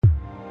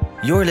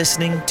You're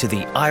listening to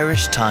the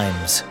Irish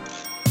Times.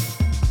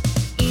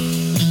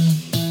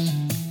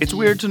 It's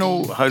weird to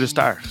know how to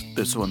start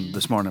this one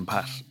this morning,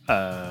 Pat,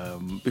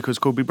 because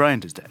Kobe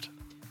Bryant is dead.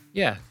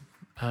 Yeah.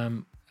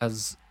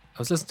 As I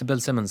was listening to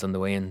Bill Simmons on the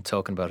way in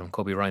talking about him,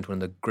 Kobe Bryant,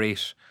 one of the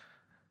great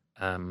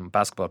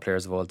basketball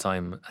players of all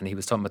time, and he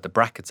was talking about the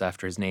brackets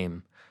after his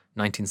name,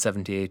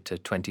 1978 to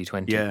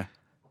 2020. Yeah.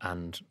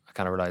 And I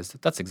kind of realised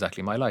that's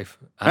exactly my life.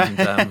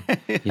 And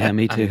Yeah,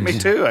 me too. Me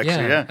too,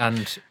 actually, yeah.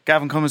 And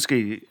Gavin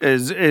Comiskey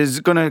is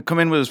going to come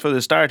in with us for the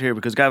start here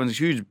because Gavin's a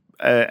huge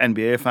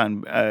NBA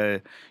fan.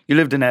 You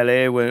lived in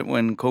LA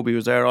when Kobe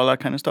was there, all that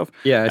kind of stuff.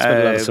 Yeah, I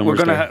spent a lot of summers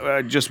We're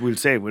going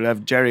to we'll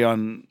have Jerry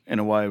on in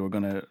a while. We're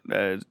going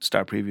to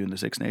start previewing the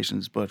Six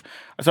Nations, but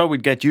I thought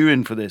we'd get you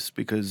in for this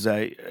because,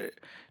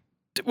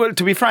 well,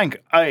 to be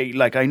frank,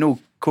 I know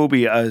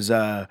Kobe as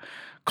a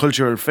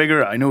cultural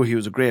figure. I know he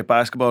was a great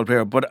basketball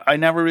player, but I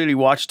never really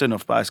watched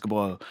enough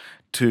basketball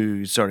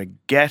to sort of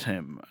get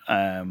him.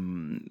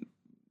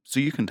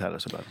 So you can tell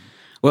us about him.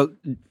 Well,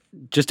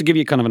 just to give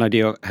you kind of an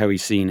idea of how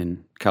he's seen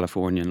in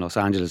California and Los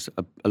Angeles,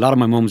 a lot of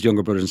my mum's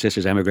younger brothers and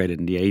sisters emigrated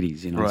in the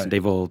 80s, you know, Right. so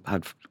they've all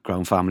had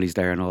grown families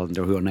there and all, and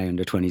they're who are now in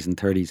their 20s and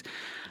 30s.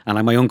 And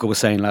like my uncle was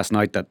saying last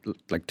night that,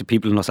 like, to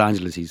people in Los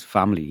Angeles, he's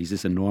family. He's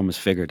this enormous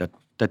figure that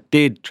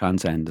did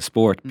transcend the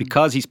sport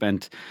because he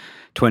spent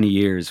 20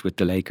 years with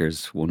the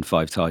Lakers, won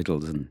 5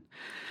 titles and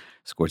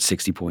scored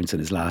 60 points in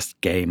his last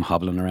game,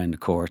 hobbling around the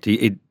court.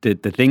 The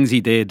things he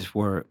did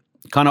were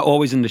kind of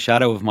always in the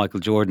shadow of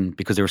Michael Jordan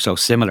because they were so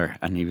similar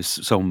and he was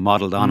so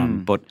modelled on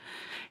him. But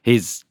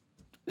his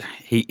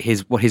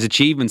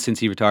achievements since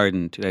he retired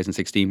in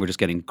 2016 were just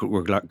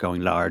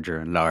going larger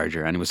and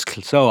larger, and it was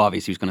so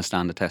obvious he was going to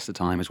stand the test of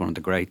time as one of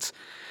the greats.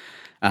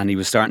 And he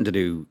was starting to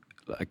do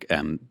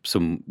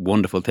some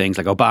wonderful things.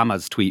 Like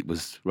Obama's tweet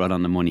was right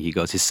on the money. He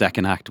goes, his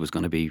second act was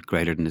going to be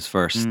greater than his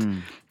first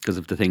because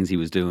of the things he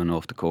was doing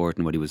off the court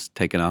and what he was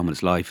taking on with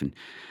his life. And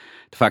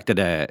the fact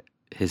that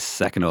his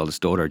second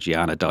oldest daughter,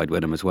 Gianna, died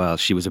with him as well.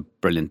 She was a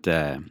brilliant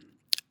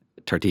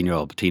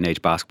 13-year-old teenage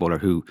basketballer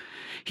who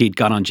he'd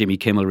gone on Jimmy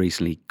Kimmel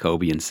recently,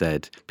 Kobe, and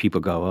said, people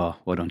go, oh,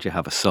 why don't you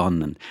have a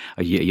son? And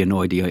you have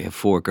no idea you have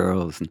 4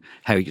 girls, and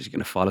how are you going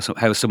to follow?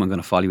 How is someone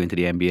going to follow you into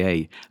the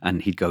NBA?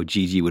 And he'd go,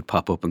 Gigi would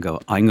pop up and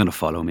go, I'm going to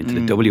follow him into the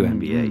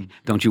WNBA.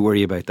 Don't you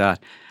worry about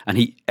that.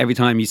 And every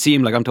time you see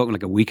him, like I'm talking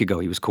like a week ago,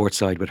 he was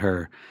courtside with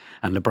her,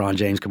 and LeBron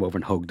James came over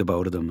and hugged the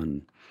both of them.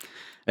 And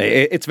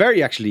it's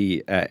very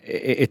actually,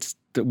 it's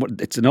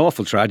an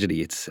awful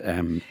tragedy.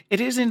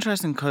 It is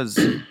interesting because,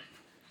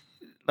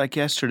 like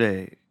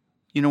yesterday,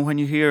 you know, when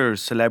you hear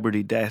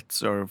celebrity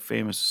deaths or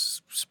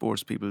famous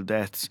sports people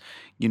deaths,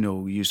 you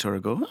know, you sort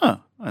of go, huh,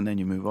 and then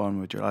you move on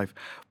with your life.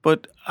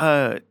 But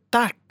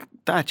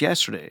that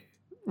yesterday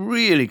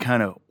really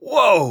kind of,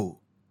 whoa,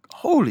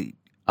 holy.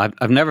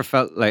 I've never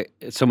felt like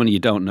someone you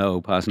don't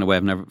know passing away.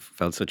 I've never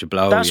felt such a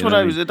blow. That's what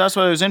I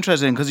was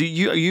interested in, because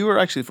you were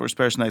actually the first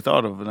person I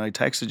thought of, and I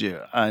texted you,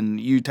 and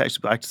you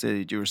texted back to say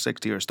that you were sick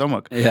to your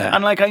stomach. Yeah,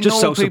 and like I just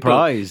know so people,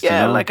 surprised.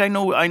 Yeah, you know? like I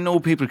know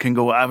people can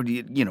go,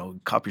 you know,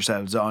 cop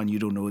yourselves on. You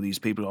don't know these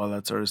people, all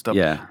that sort of stuff.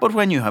 Yeah. But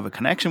when you have a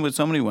connection with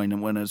somebody,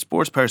 when a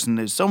sports person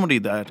is somebody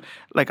that,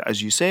 like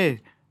as you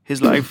say, his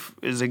life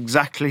is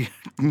exactly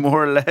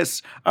more or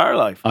less our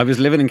life. I was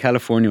living in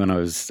California when I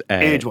was...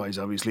 age-wise,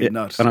 obviously,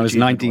 not. When I was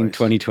 19, achievement-wise.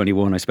 20,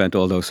 21, I spent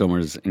all those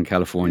summers in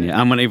California.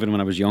 And even when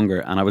I was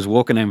younger. And I was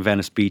walking down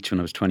Venice Beach when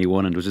I was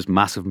 21, and there was this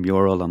massive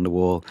mural on the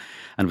wall,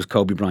 and it was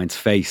Kobe Bryant's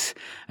face.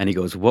 And he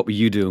goes, what were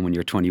you doing when you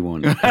were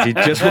 21? Because he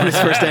just won his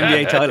first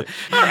NBA title.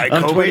 All right,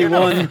 I'm Kobe,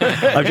 21.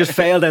 I've just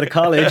failed out of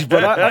college,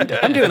 but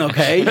I'm doing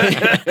okay.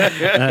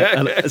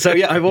 So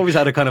yeah, I've always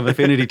had a kind of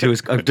affinity to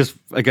his...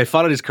 I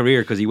followed his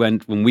career because he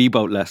went, when we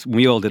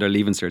all did our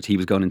leaving certs, he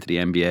was going into the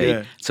NBA.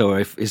 Yeah. So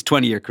his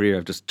 20-year career,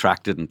 I've just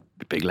tracked it, and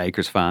a big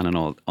Lakers fan and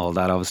all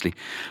that, obviously.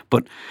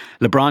 But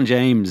LeBron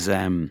James,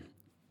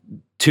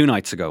 2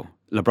 nights ago,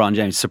 LeBron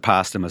James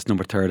surpassed him as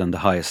number 3rd on the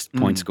highest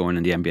point scoring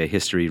in the NBA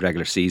history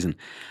regular season.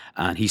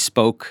 And he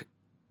spoke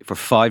for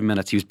 5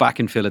 minutes. He was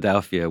back in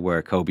Philadelphia,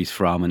 where Kobe's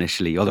from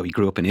initially, although he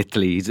grew up in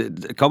Italy.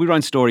 Kobe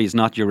Bryant's story is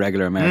not your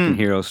regular American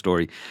hero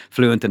story.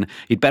 Fluent, and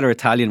he'd better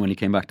Italian when he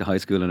came back to high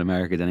school in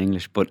America than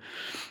English. But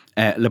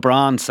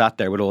LeBron sat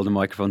there with all the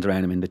microphones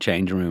around him in the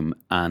changing room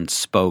and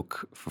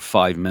spoke for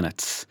 5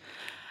 minutes,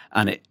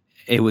 and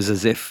it was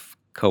as if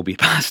Kobe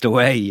passed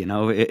away. You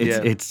know,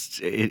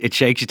 it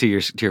shakes you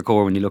to your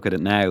core when you look at it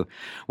now,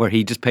 where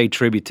he just paid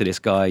tribute to this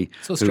guy.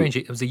 so strange.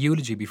 It was a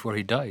eulogy before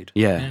he died.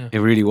 Yeah, it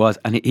really was,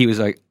 and he was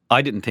like,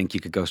 I didn't think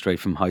you could go straight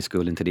from high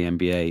school into the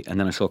NBA,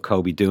 and then I saw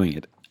Kobe doing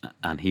it.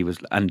 And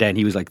then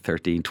he was like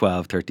 13,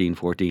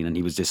 14, and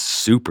he was this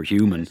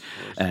superhuman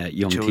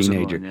young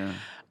teenager. One, yeah.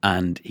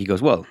 And he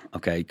goes, well,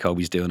 okay,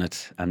 Kobe's doing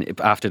it. And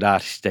after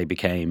that, they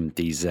became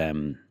these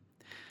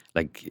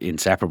like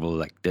inseparable,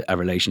 like a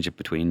relationship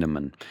between them.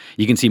 And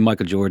you can see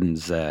Michael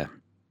Jordan's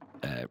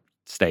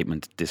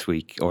statement this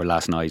week or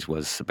last night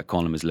was about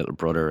calling him his little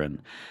brother.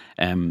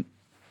 And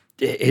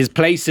his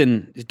place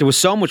there was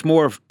so much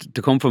more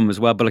to come from him as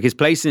well, but like his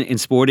place in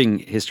sporting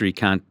history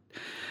can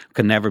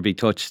never be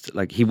touched.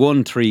 Like he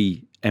won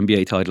 3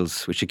 NBA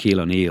titles with Shaquille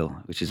O'Neal,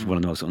 which is one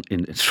of the most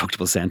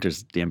indestructible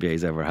centres the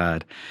NBA's ever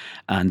had.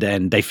 And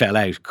then they fell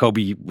out.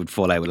 Kobe would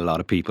fall out with a lot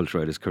of people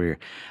throughout his career.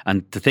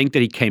 And to think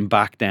that he came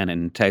back then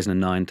in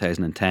 2009,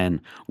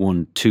 2010,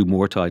 won 2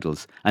 more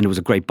titles. And there was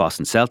a great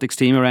Boston Celtics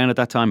team around at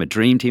that time. A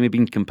dream team had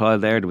been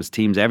compiled there. There was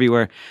teams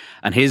everywhere.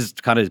 And his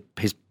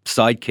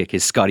sidekick,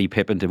 his Scottie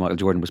Pippen to Michael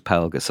Jordan, was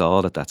Paul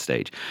Gasol at that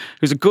stage. He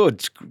was a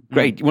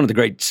great, one of the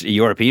great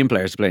European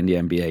players to play in the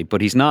NBA,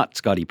 but he's not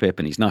Scottie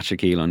Pippen, he's not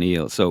Shaquille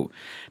O'Neal. So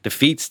the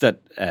feats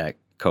that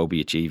Kobe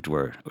achieved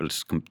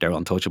they're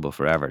untouchable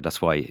forever.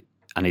 That's why,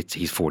 and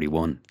he's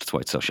 41. That's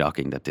why it's so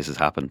shocking that this has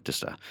happened.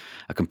 Just a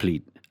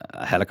complete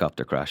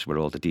helicopter crash where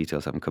all the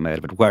details haven't come out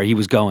of it, where he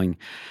was going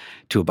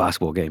to a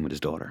basketball game with his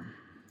daughter.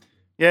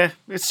 Yeah,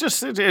 it's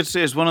just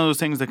it's one of those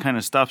things that kind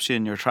of stops you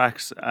in your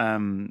tracks.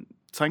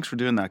 Thanks for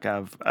doing that,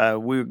 Gav.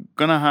 We're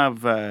going to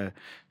have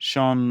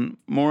Sean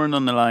Moran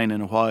on the line in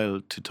a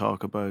while to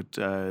talk about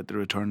the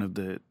return of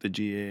the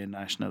GA and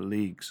National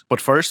Leagues. But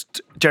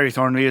first, Jerry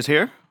Thornley is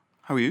here.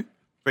 How are you?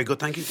 Very good,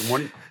 thank you. Good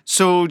morning.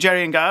 So,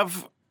 Jerry and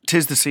Gav,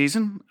 'tis the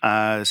season.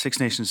 Six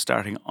Nations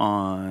starting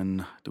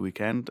on the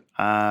weekend.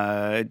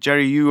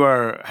 Jerry, you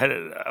are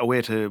headed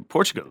away to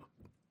Portugal.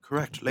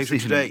 Correct. Later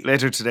today.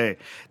 Later today.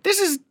 This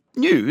is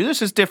new.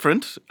 This is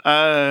different.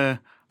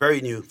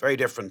 Very new. Very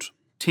different.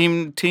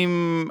 Team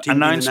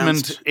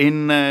announcement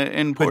in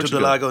Portugal. Puerto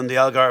del Lago in the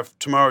Algarve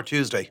tomorrow,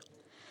 Tuesday.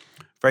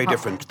 Very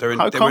different.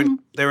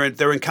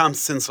 They're in camps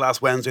since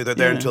last Wednesday. They're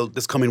there until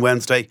this coming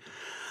Wednesday.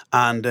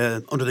 And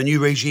under the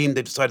new regime,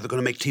 they decided they're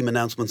going to make team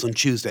announcements on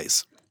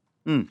Tuesdays,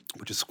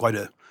 which is quite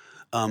as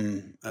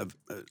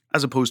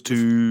opposed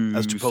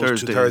to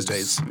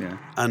Thursdays. Yeah.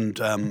 And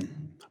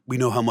we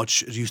know how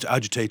much it used to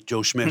agitate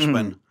Joe Schmidt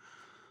when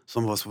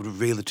some of us would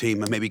reveal the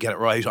team and maybe get it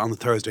right on the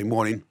Thursday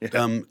morning.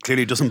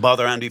 Clearly, it doesn't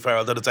bother Andy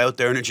Farrell that it's out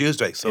there on a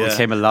Tuesday. So it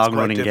became a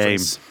long-running game.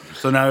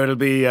 So now it'll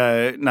be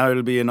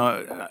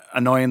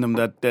annoying them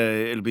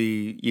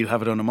that you'll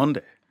have it on a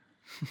Monday.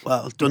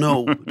 Well, don't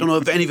know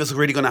if any of us are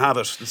really going to have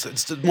it.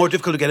 It's more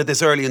difficult to get it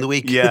this early in the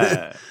week.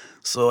 Yeah.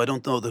 So I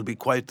don't know. There'll be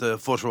quite the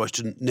foot rush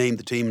to name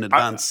the team in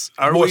advance.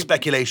 More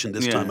speculation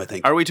this time, I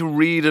think. Are we to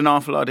read an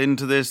awful lot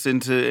into this,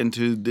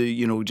 into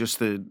the just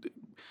the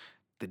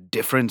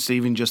difference,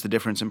 even just the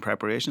difference in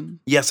preparation?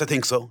 Yes, I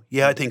think so.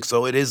 Yeah, I think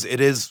so. It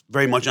is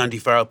very much Andy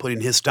Farrell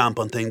putting his stamp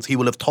on things. He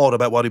will have thought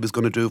about what he was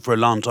going to do for a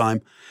long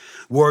time.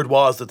 Word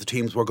was that the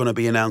teams were going to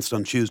be announced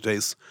on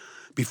Tuesdays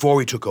before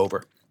he took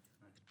over.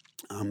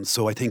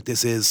 So I think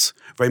this is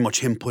very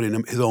much him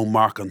putting his own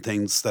mark on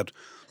things that,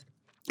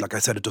 like I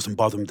said, it doesn't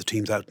bother him the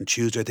team's out on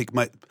Tuesday. I think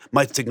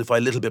might signify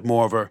a little bit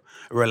more of a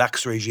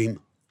relaxed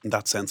regime in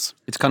that sense.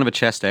 It's kind of a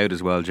chest out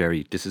as well,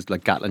 Jerry. This is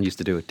like Gatland used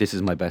to do it. This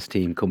is my best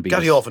team. Come beat us.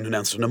 Gatti often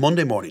announced it on a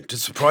Monday morning to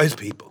surprise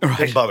people. It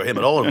didn't bother him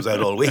at all. It was out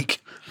all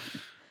week.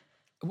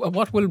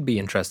 What will be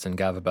interesting,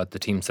 Gav, about the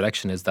team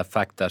selection is the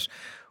fact that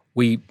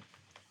we've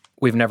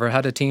never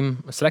had a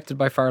team selected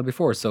by Farrell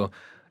before, so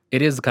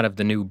it is kind of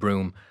the new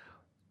broom.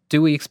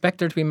 Do we expect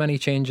there to be many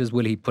changes?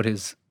 Will he put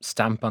his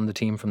stamp on the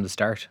team from the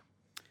start?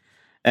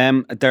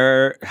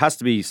 There has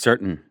to be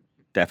certain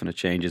definite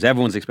changes.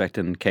 Everyone's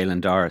expecting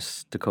Caelan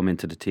Doris to come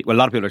into the team. Well, a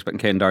lot of people are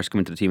expecting Caelan Doris to come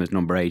into the team as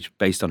number 8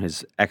 based on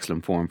his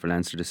excellent form for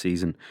Leinster this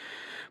season.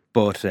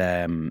 But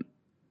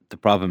the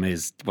problem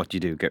is, what do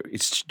you do?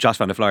 It's Josh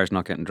van der Flyer's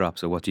not getting dropped,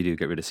 so what do you do?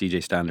 Get rid of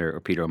CJ Stander or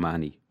Peter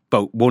O'Mahony?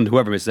 But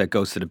whoever misses that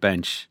goes to the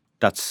bench.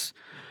 That's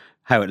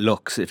how it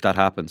looks if that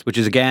happens, which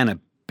is again a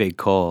big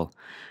call.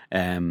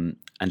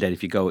 And then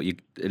if you go,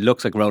 it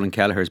looks like Roland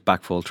Kelleher's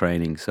back full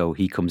training, so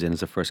he comes in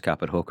as a first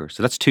cap at hooker.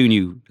 So that's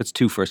two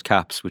first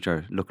caps, which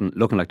are looking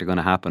like they're going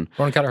to happen.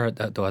 Roland Kelleher,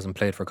 though, hasn't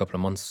played for a couple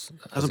of months.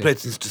 Hasn't played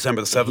since December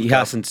the 7th. He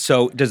hasn't.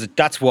 So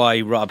that's why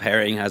Rob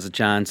Herring has a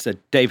chance.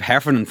 Dave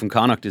Heffernan from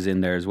Connacht is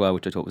in there as well,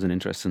 which I thought was an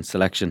interesting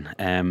selection.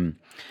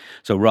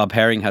 So Rob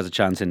Herring has a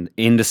chance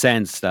in the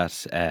sense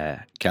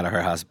that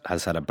Kelleher has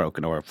had a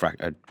broken or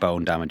a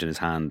bone damage in his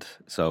hand.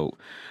 So,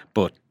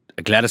 but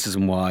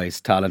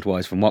athleticism-wise,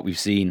 talent-wise, from what we've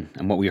seen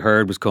and what we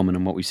heard was coming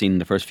and what we've seen in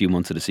the first few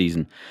months of the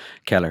season,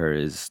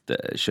 Kelleher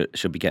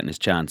should be getting his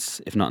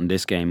chance, if not in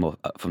this game,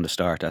 from the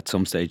start, at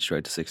some stage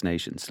throughout the Six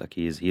Nations. Like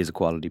he is a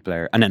quality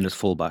player. And then there's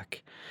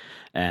fullback.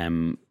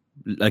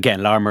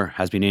 Again, Larmour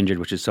has been injured,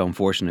 which is so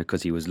unfortunate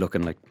because he was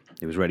looking like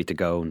he was ready to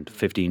go, and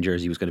 15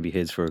 jersey was going to be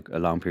his for a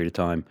long period of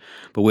time.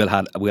 But Will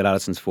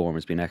Allison's form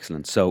has been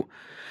excellent. So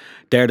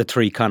they're the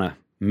 3 kind of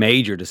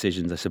major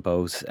decisions, I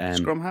suppose.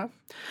 Scrum half?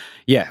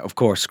 Yeah, of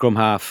course. Scrum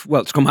half.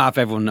 Well, scrum half.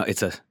 Everyone.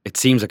 It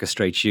seems like a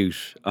straight shoot.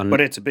 But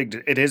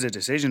it is a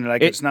decision.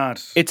 It's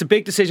not. It's a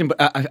big decision, but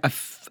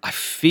I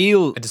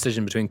feel a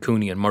decision between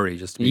Cooney and Murray.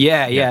 Just to be,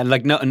 yeah.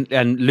 Like no,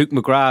 and Luke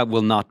McGrath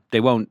will not.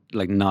 They won't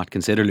not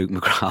consider Luke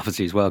McGrath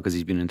obviously as well because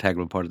he's been an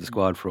integral part of the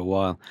squad for a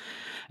while.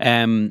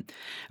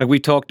 Like we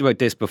talked about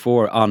this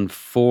before, on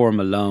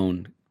form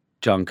alone,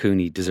 John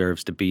Cooney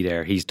deserves to be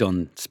there. He's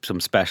done some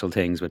special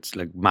things with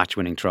like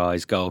match-winning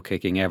tries, goal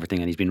kicking, everything,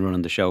 and he's been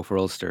running the show for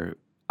Ulster.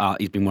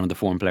 He's been one of the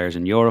form players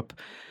in Europe.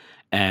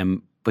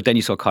 But then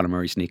you saw Conor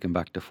Murray sneaking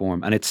back to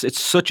form, and it's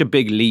such a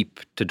big leap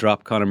to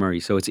drop Conor Murray.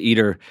 So it's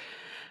either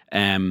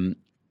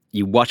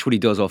you watch what he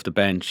does off the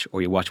bench,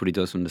 or you watch what he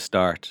does from the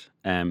start.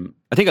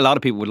 I think a lot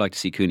of people would like to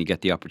see Cooney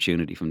get the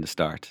opportunity from the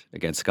start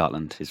against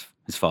Scotland, his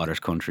father's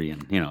country,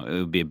 and it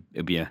would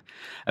be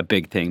a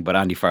big thing. But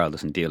Andy Farrell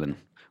doesn't deal in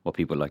what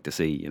people like to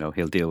see.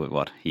 He'll deal with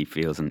what he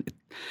feels, and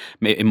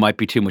it might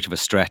be too much of a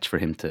stretch for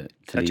him to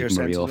leave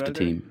Murray off the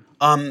team.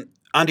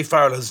 Andy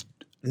Farrell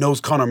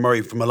knows Conor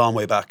Murray from a long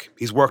way back.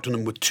 He's worked on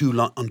him with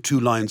on two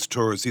Lions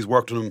tours. He's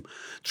worked on him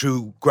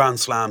through Grand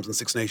Slams and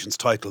Six Nations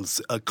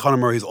titles. Conor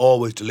Murray's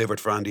always delivered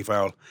for Andy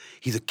Farrell.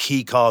 He's a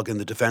key cog in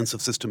the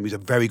defensive system. He's a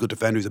very good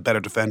defender. He's a better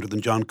defender than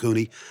John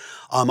Cooney.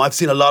 I've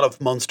seen a lot of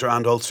Munster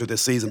and Ulster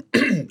this season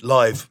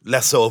live,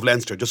 less so of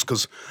Leinster, just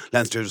because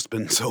Leinster has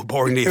been so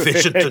boringly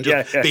efficient and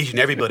just beating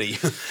everybody.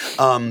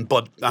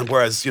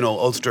 Whereas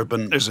Ulster have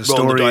been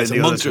rolling the dice,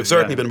 and Munster have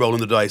certainly been rolling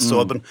the dice. So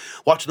I've been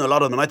watching a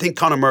lot of them, and I think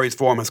Conor Murray's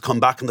form has come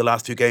back in the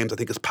last few games. I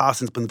think his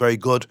passing's been very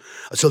good.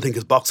 I still think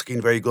his boxing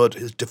very good.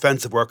 His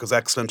defensive work is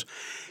excellent.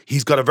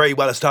 He's got a very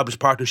well-established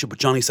partnership with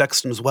Johnny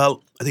Sexton as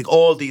well. I think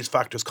all these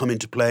factors come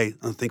into play,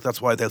 and I think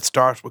that's why they'll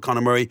start with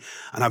Conor Murray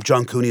and have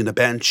John Cooney on the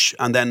bench,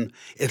 and then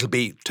it'll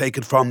be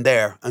taken from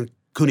there. And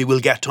Cooney will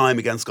get time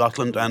against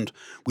Scotland, and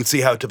we'll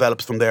see how it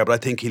develops from there. But I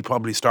think he'll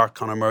probably start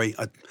Conor Murray.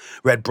 I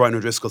read Brian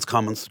O'Driscoll's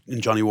comments in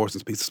Johnny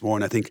Warson's piece this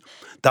morning. I think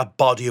that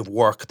body of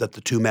work that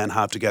the two men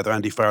have together,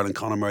 Andy Farrell and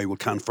Conor Murray, will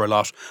count for a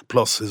lot,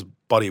 plus his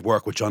body of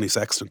work with Johnny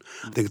Sexton.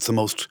 I think it's the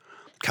most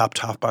capped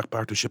halfback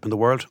partnership in the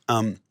world.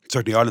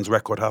 Certainly Ireland's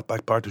record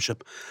halfback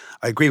partnership.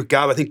 I agree with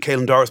Gav. I think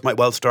Caelan Doris might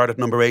well start at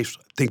number 8.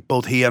 I think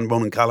both he and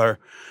Ronan Gallagher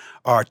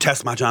are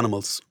test match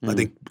animals. I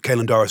think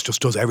Caelan Doris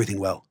just does everything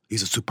well.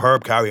 He's a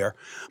superb carrier,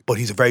 but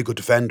he's a very good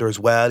defender as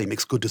well. He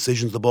makes good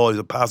decisions with the ball. He's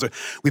a passer.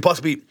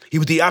 He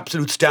was the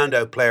absolute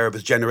standout player of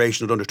his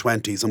generation at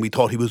under-20s, and we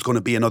thought he was going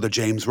to be another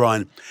James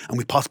Ryan. And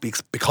we possibly,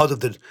 because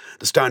of the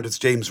standards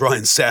James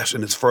Ryan set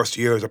in his first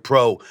year as a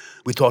pro,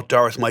 we thought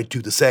Doris might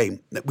do the same.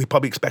 We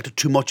probably expected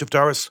too much of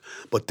Doris,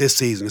 but this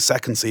season, his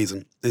second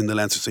season in the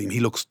Leinster team, he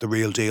looks the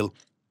real deal.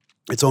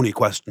 It's only a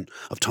question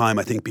of time,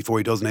 I think, before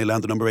he does nail down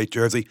the number 8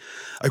 jersey.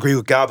 I agree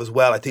with Gav as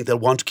well. I think they'll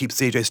want to keep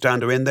CJ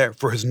Stander in there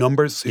for his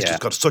numbers. He's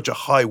just got such a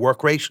high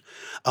work rate.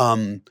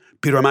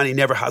 Peter O'Mahony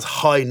never has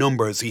high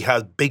numbers. He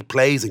has big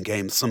plays in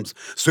games, some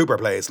super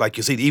plays. Like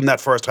you see, even that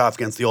first half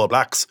against the All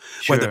Blacks,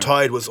 when the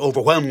tide was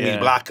overwhelmingly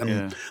black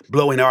and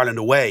blowing Ireland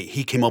away,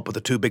 he came up with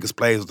the two biggest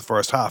plays of the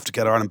first half to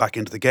get Ireland back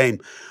into the game.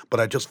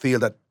 But I just feel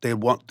that they'll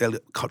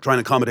try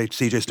and accommodate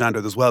CJ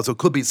Standard as well. So it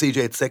could be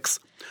CJ at 6,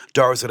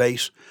 Doris at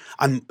 8,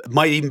 and it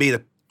might even be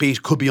that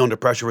Pete could be under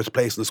pressure for his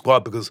place in the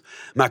squad because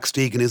Max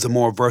Deegan is a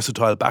more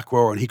versatile back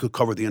rower and he could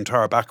cover the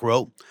entire back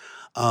row.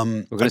 We're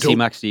going to see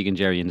Max Deegan,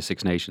 Jerry, in the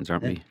Six Nations,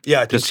 aren't we? Yeah,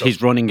 I think just so. His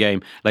running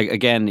game. Like,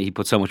 again, he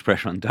put so much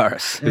pressure on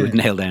Doris, who would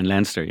nail down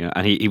Leinster,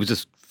 and he was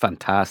just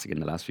fantastic in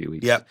the last few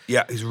weeks.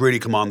 Yeah, he's really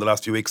come on the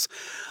last few weeks.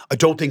 I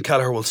don't think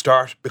Kelleher will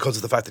start because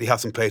of the fact that he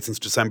hasn't played since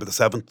December the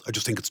 7th. I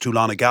just think it's too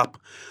long a gap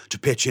to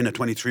pitch in a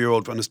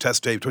 23-year-old on his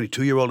test debut,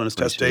 22-year-old on his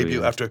test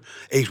debut after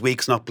 8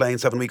 weeks not playing,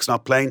 7 weeks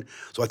not playing.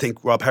 So I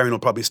think Rob Herring will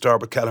probably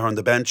start with Kelleher on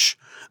the bench.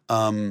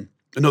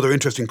 Another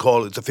interesting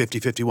call, it's a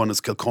 50-51,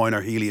 is Kilcoyne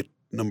or Healy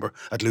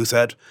at loose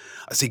head.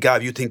 I see,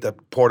 Gav, you think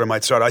that Porter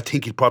might start. I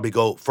think he'd probably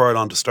go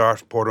Furlong to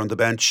start, Porter on the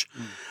bench.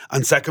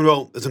 And second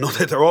row, is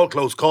another. They're all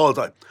close calls.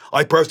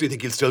 I personally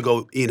think he'll still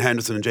go Ian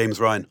Henderson and James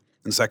Ryan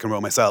in the second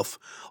row myself.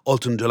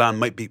 Ultan Dillane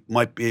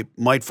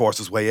might force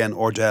his way in,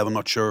 or Dev, I'm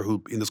not sure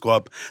who in the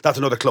squad. That's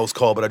another close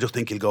call, but I just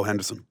think he'll go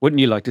Henderson. Wouldn't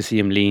you like to see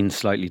him lean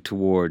slightly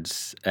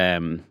towards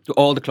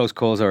all the close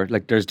calls are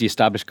like there's the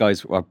established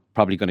guys who are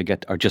probably going to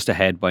are just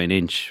ahead by an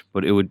inch,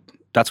 but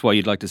that's why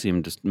you'd like to see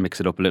him just mix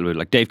it up a little bit.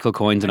 Like Dave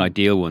Kilcoyne's an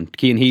ideal one.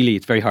 Cian Healy,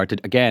 it's very hard to,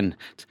 again,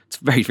 it's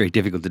very, very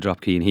difficult to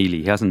drop Cian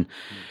Healy. He hasn't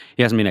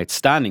been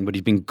outstanding, but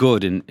he's been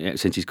good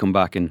since he's come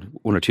back in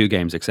 1 or 2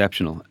 games,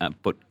 exceptional.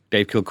 But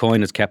Dave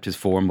Kilcoyne has kept his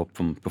form up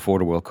from before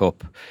the World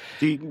Cup.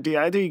 Do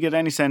either you get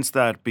any sense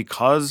that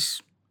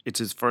because it's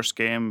his first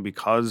game,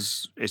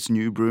 because it's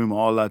new broom,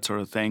 all that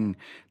sort of thing,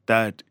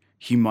 that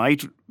he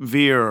might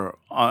veer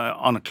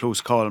on a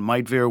close call,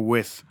 might veer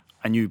with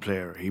a new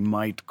player? He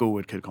might go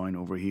with Kilcoyne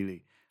over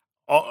Healy,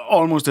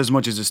 almost as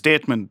much as a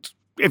statement.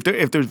 If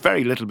there's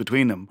very little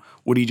between them,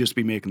 would he just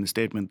be making the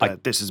statement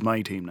that this is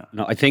my team now?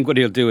 No, I think what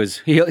he'll do is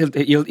he'll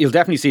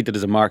definitely see that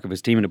as a mark of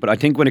his team in it. But I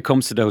think when it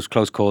comes to those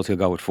close calls, he'll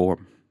go with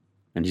form,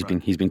 and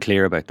he's been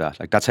clear about that.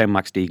 Like that's how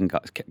Max Deegan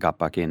got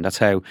back in. That's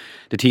how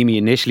the team he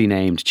initially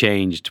named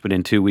changed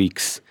within 2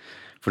 weeks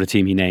for the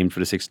team he named for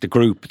the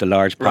group, the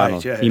large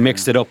panel. He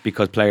mixed it up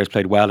because players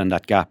played well in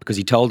that gap, because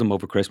he told them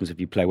over Christmas, if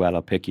you play well,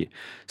 I'll pick you.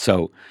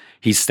 So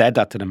he's said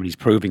that to them and he's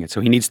proving it. So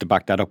he needs to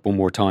back that up one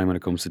more time when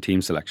it comes to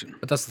team selection.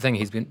 But that's the thing,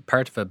 he's been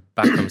part of a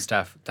backroom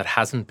staff that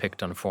hasn't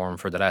picked on form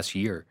for the last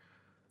year.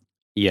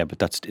 Yeah, but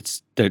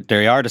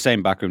they are the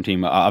same backroom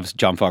team. Obviously,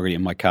 John Fogarty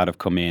and Mike Catt have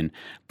come in,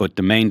 but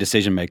the main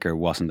decision maker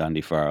wasn't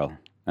Andy Farrell.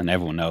 And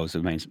everyone knows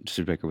the main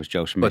decision maker was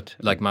Joe Schmidt.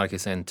 But like Mark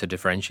is saying, to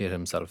differentiate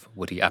himself,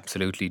 would he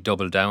absolutely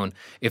double down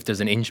if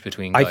there's an inch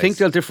between guys? I think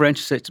they'll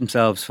differentiate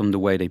themselves from the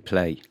way they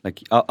play.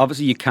 Like,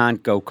 obviously, you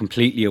can't go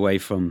completely away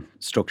from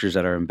structures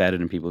that are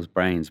embedded in people's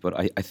brains. But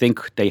I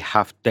think they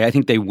have. I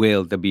think they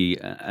will. There'll be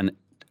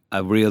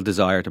a real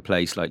desire to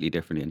play slightly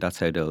differently, and that's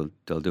how they'll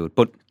do it.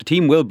 But the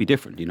team will be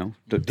different, you know.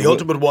 The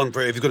ultimate one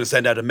for if he's going to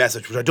send out a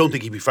message, which I don't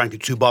think he'd be frankly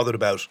too bothered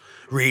about,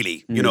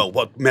 really. You know,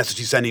 what message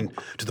he's sending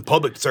to the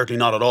public, certainly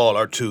not at all,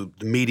 or to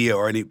the media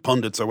or any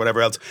pundits or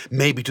whatever else,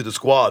 maybe to the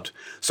squad.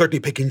 Certainly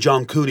picking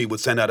John Cooney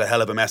would send out a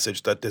hell of a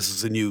message that this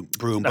is a new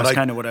broom. That's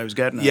kind of what I was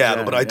getting at.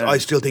 Yeah, but I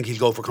still think he'll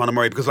go for Conor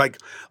Murray because, like,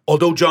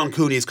 although John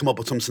Cooney has come up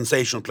with some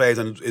sensational plays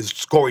and is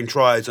scoring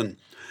tries, and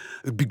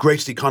it'd be great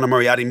to see Conor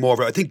Murray adding more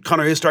of it. I think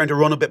Conor is starting to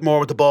run a bit more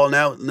with the ball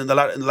now in the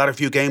latter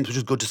few games, which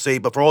is good to see.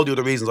 But for all the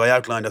other reasons I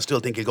outlined, I still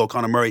think he'll go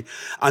Conor Murray.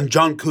 And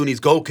John Cooney's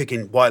goal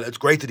kicking, while it's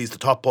great that he's the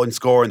top point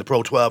scorer in the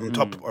Pro 12 and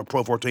top or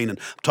Pro 14 and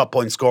top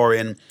point scorer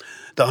in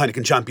the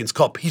Heineken Champions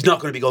Cup, he's not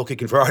going to be goal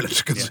kicking for Ireland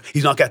because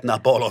he's not getting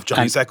that ball off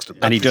Johnny Sexton.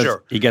 And he does.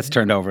 Sure. He gets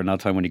turned over in that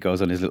time when he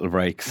goes on his little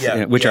breaks,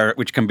 Yeah,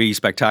 which can be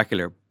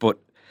spectacular. But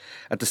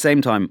at the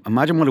same time,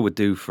 imagine what it would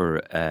do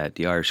for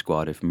the Irish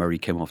squad if Murray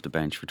came off the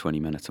bench for 20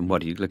 minutes. And what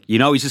do you like? You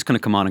know, he's just going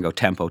to come on and go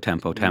tempo,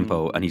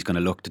 and he's going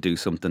to look to do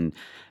something.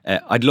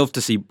 I'd love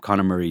to see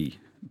Conor Murray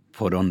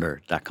put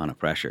under that kind of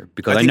pressure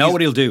because I know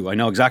what he'll do. I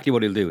know exactly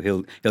what he'll do.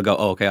 He'll go,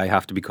 okay, I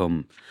have to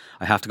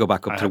go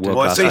back up to the world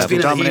class level. I'd say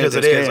he's feeling the heat as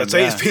it is. I'd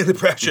say he's yeah. feeling the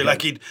pressure.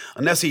 Like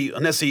unless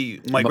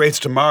he migrates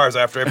to Mars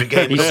after every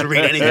game, he doesn't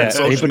read anything on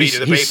social media,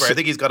 the paper. I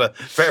think he's got a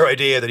fair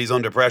idea that he's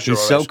under pressure. He's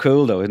so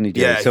cool though, isn't he?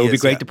 Yeah, so it'd be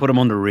great yeah. to put him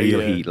under real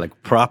heat,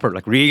 like proper,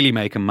 like really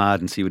make him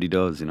mad and see what he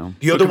does. You know.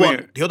 The other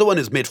one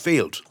is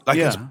midfield. Like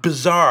it's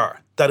bizarre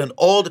that in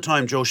all the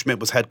time Joe Schmidt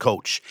was head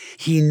coach,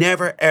 he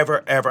never,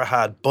 ever, ever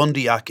had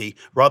Bundy Aki,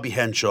 Robbie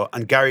Henshaw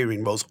and Gary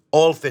Ringrose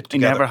all fit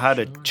together. He never had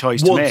a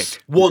choice to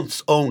make.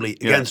 Once only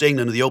against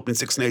England in the opening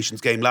Six Nations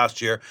game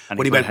last year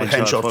when he went with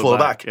Henshaw at full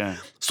back. Yeah.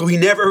 So we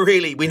never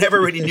really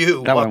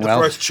knew what the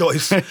first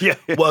choice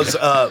was,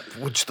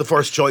 which the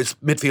first choice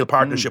midfield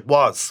partnership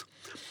was.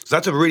 So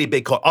that's a really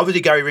big call.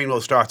 Obviously, Gary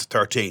Ringrose starts at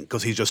 13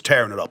 because he's just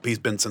tearing it up. He's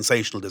been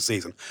sensational this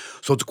season.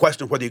 So it's a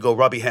question of whether you go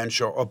Robbie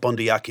Henshaw or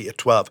Bundy Aki at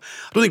 12.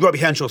 I don't think Robbie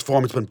Henshaw's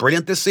form has been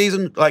brilliant this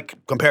season, like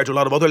compared to a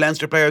lot of other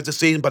Leinster players this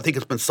season, but I think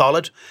it's been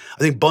solid. I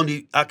think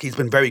Bundy Aki's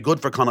been very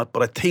good for Connacht,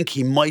 but I think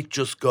he might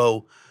just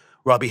go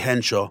Robbie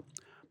Henshaw,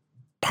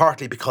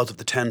 partly because of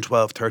the 10,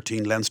 12,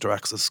 13 Leinster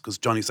axis, because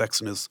Johnny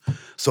Sexton is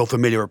so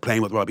familiar with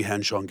playing with Robbie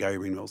Henshaw and Gary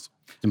Ringrose.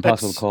 It's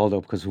impossible to call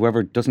though, because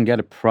whoever doesn't get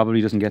it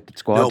probably doesn't get the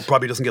squad. No,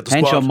 probably doesn't get the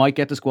squad. Henshaw might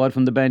get the squad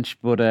from the bench,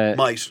 but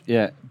might.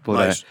 Yeah,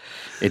 but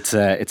it's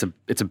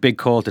a big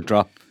call to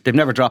drop. They've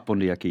never dropped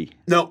Bundy Aki.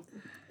 No.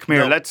 Come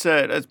here, let's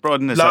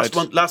broaden this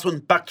out. Last one,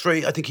 back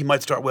three. I think he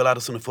might start Will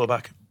Addison at full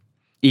back.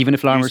 Even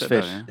if Larmer's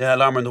fit. Yeah,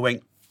 Larmer in the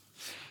wing.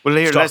 Well,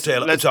 here let's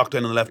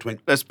Stockdale on the left wing.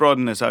 Let's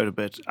broaden this out a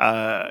bit.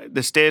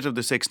 The state of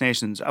the Six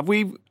Nations. Have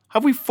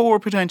we 4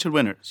 potential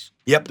winners?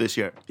 Yep. This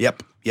year.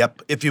 Yep.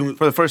 If you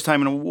for the first time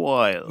in a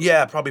while.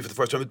 Yeah, probably for the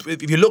first time.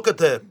 If you look at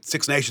the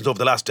Six Nations over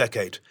the last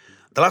decade,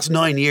 the last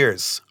 9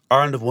 years,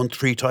 Ireland have won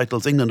 3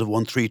 titles, England have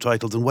won 3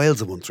 titles, and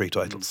Wales have won 3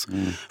 titles.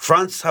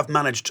 France have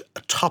managed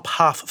a top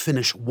half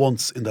finish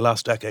once in the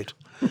last decade,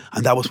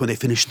 and that was when they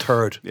finished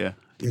third. Yeah.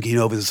 In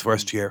Guinova's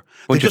first year.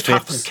 They just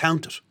haven't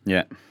counted.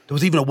 Yeah. There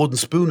was even a wooden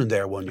spoon in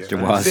there one year. There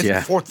was,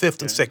 Fourth, fifth,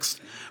 and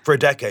sixth for a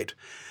decade.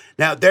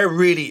 Now, they're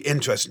really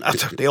interesting.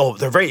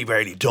 They're very,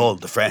 very dull,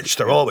 the French.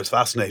 They're always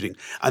fascinating.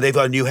 And they've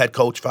got a new head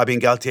coach, Fabien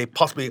Galtier,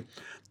 possibly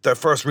their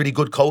first really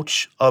good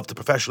coach of the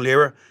professional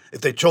era.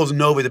 If they'd chosen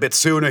Novi a bit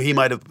sooner, he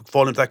might have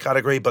fallen into that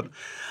category, but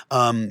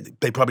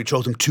they probably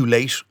chose him too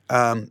late.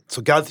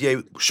 So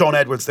Galtier, Sean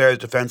Edwards there, the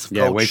defensive coach.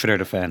 Yeah, wait for their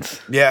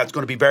defence. Yeah, it's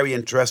going to be very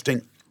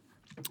interesting.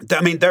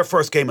 I mean, their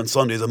first game on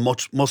Sunday is a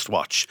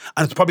must-watch,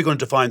 and it's probably going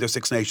to define their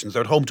Six Nations.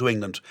 They're at home to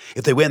England.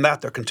 If they win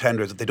that, they're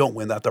contenders. If they don't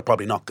win that, they're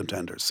probably not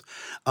contenders.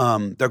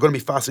 They're going to be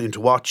fascinating to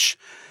watch.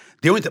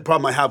 The only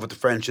problem I have with the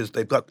French is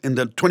they've got, in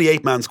the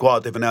 28-man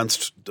squad they've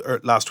announced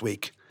last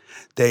week,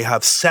 they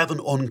have 7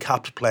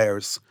 uncapped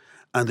players,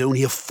 and they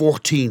only have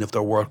 14 of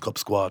their World Cup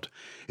squad.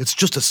 It's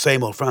just the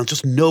same old France,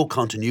 just no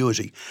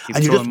continuity.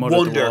 And you just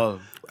wonder,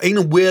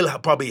 England will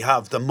probably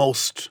have the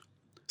most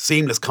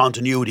seamless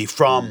continuity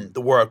from the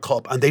World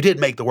Cup, and they did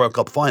make the World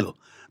Cup final.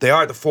 They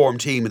are the form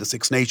team in the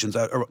Six Nations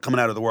coming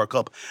out of the World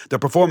Cup. Their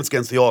performance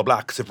against the All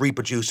Blacks, if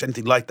reproduced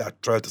anything like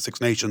that throughout the Six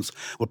Nations,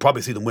 will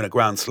probably see them win a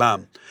Grand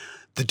Slam.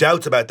 The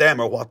doubts about them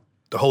are what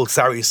the whole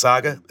Sarri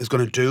saga is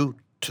going to do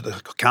to the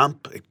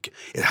camp.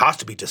 It has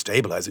to be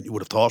destabilising, you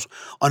would have thought,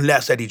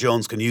 unless Eddie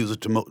Jones can use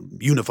it to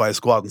unify a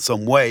squad in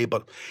some way,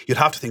 but you'd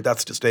have to think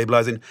that's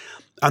destabilising.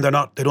 And they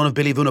don't have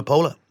Billy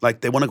Vunipola.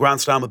 Like, they won a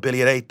Grand Slam with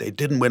Billy at 8. They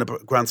didn't win a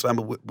Grand Slam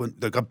when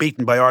they got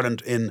beaten by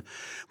Ireland when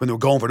they were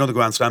going for another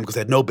Grand Slam because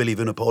they had no Billy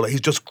Vunipola.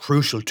 He's just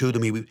crucial to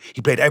them.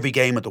 He played every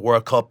game at the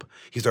World Cup.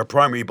 He's their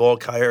primary ball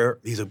carrier.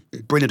 He's a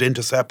brilliant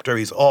interceptor.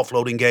 He's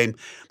offloading game.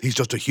 He's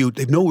just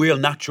they've no real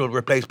natural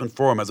replacement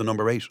for him as a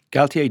number 8.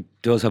 Galtier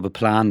does have a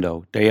plan,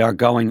 though. They are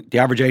going. The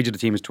average age of the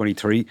team is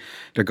 23.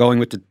 They're going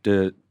with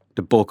the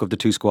bulk of the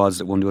 2 squads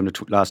that won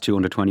the last 2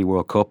 under-20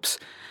 World Cups.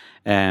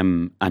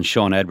 And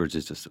Sean Edwards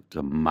is just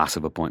a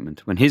massive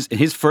appointment. When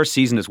his first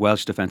season as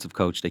Welsh defensive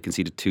coach, they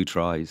conceded 2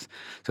 tries.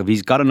 So if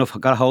he's got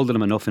a hold of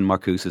them enough in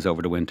Marcoussis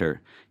over the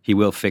winter, he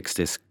will fix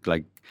this.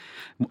 Like,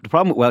 the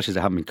problem with Welsh is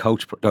they haven't been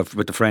coached.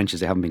 With the French is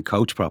they haven't been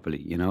coached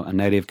properly. And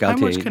now they've Galtier. How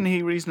much can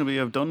he reasonably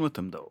have done with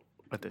them though?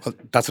 At this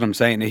That's what I'm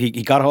saying.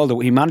 He got a hold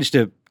of. He managed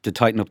to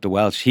tighten up the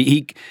Welsh.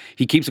 He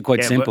keeps it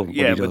quite simple. But,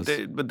 what he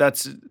does. but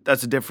that's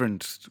a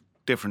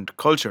different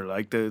culture.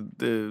 Like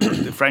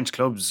the French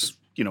clubs,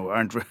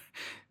 aren't,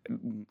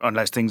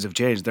 unless things have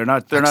changed. They're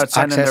not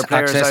sending their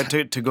players out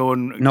to go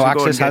and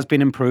access has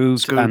been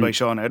improved. Schooled by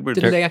Sean Edwards.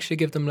 Didn't they actually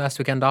give them last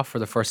weekend off for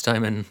the first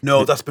time in?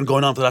 No, that's been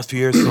going on for the last few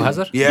years. Oh, has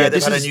it? Yeah,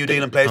 they've had a new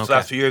deal in place for the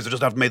last few years. They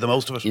just haven't made the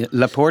most of it. Yeah,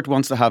 Laporte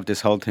wants to have this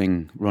whole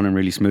thing running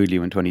really smoothly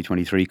when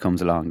 2023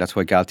 comes along. That's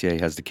why Galtier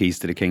has the keys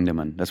to the kingdom,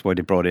 and that's why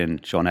they brought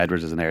in Sean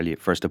Edwards as an early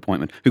first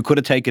appointment, who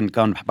could have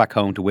gone back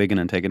home to Wigan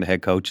and taken the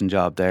head coaching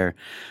job there,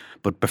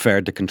 but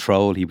preferred the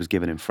control he was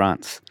given in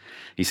France.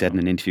 He said in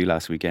an interview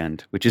last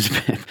weekend, which is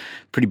a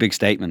pretty big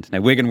statement.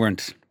 Now, Wigan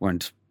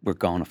were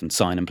gone off and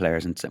signing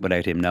players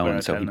without him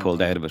knowing, so he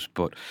pulled out of it.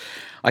 But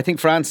I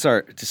think France are,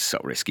 it's so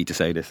risky to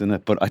say this, isn't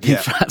it? But I think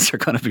France are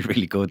going to be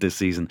really good this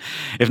season.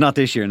 If not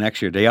this year,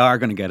 next year. They are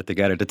going to get it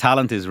together. The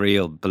talent is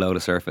real below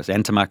the surface.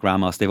 Ntamack,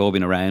 Ramos, they've all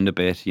been around a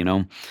bit,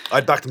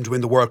 I'd back them to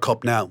win the World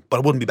Cup now, but I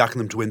wouldn't be backing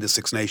them to win the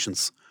Six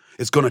Nations.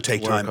 It's going to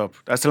take time. Cup.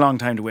 That's a long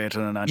time to wait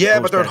on an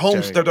but they're at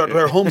home.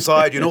 They're home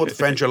side. You know what the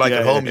French are like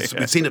at home.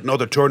 We've seen it in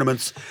other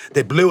tournaments.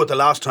 They blew it the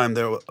last time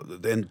they were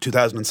in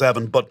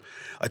 2007. But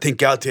I think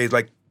Galtier,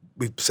 like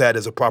we've said,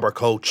 is a proper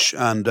coach,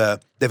 and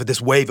they've had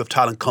this wave of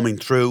talent coming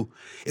through.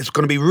 It's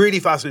going to be really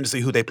fascinating to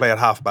see who they play at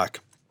halfback.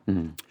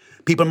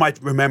 People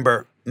might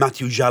remember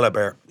Mathieu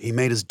Jalabert. He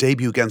made his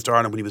debut against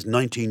Ireland when he was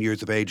 19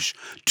 years of age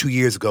 2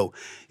 years ago.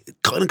 It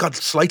kind of got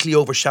slightly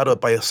overshadowed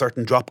by a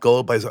certain drop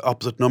goal by his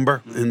opposite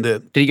number.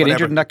 Did he get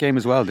injured in that game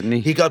as well, didn't he?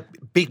 He got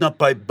beaten up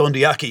by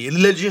Bundyaki,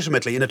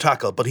 legitimately in a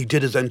tackle, but he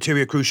did his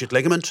anterior cruciate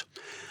ligament,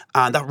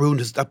 and that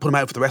put him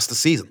out for the rest of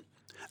the season.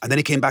 And then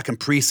he came back in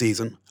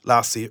pre-season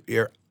last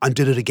year and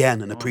did it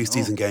again in a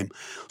pre-season game.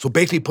 So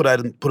basically put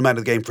him out of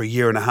the game for a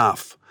year and a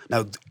half.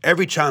 Now,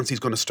 every chance he's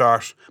going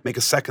to make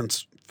a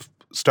second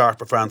start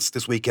for France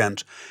this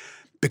weekend,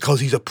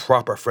 because he's a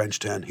proper French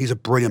 10. He's a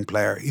brilliant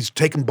player. He's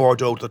taken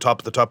Bordeaux to the top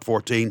of the top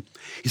 14.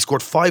 He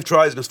scored 5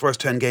 tries in his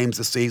first 10 games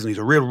this season. He's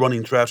a real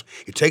running threat.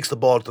 He takes the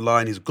ball to the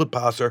line. He's a good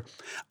passer.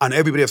 And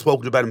everybody I've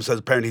spoken about him says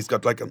apparently he's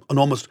got like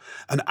almost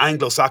an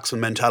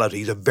Anglo-Saxon mentality.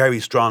 He's a very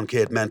strong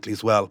kid mentally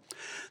as well.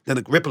 Then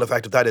the ripple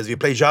effect of that is if you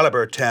play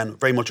Jalabert at 10,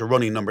 very much a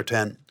running number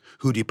 10,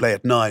 who do you play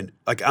at 9?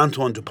 Like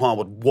Antoine Dupont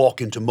would walk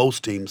into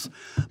most teams.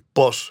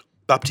 But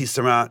Baptiste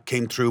Serin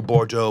came through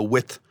Bordeaux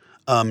with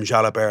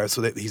Jalabert, so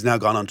that he's now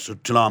gone on to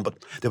Toulon, but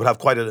they would have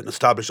quite an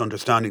established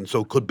understanding.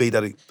 So it could be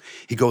that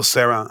he goes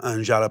Serin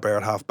and Jalabert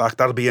at half back.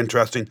 That'll be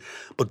interesting.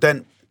 But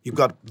then you've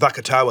got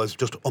Vakatawa is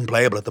just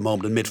unplayable at the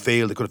moment in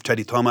midfield. They could have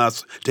Teddy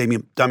Thomas,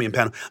 Damien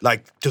Penn,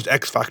 like just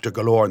X factor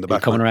galore in the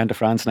back. Coming around to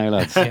France now,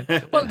 lads.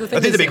 Well, the thing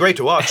I think it'd be great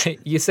to watch.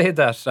 You say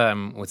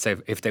that would say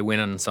if they win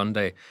on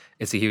Sunday,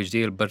 it's a huge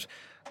deal. But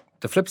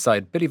the flip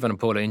side, Billy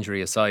Vunipola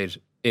injury aside,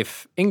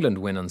 if England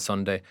win on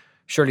Sunday,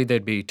 surely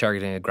they'd be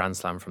targeting a Grand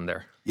Slam from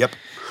there. Yep.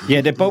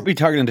 Yeah, they'd both be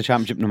targeting the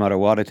championship no matter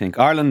what, I think.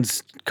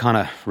 Ireland's kind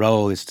of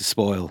role is to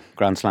spoil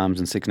Grand Slams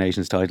and Six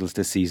Nations titles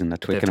this season at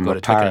Twickenham or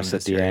Paris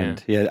at the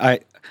end. Yeah,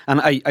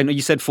 I know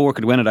you said 4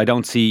 could win it. I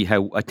don't see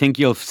how. I think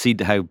you'll see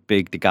how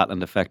big the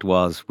Gatland effect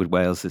was with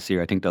Wales this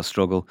year. I think they'll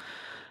struggle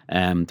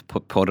to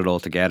put it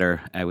all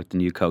together with the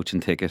new coaching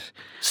ticket.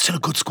 Still a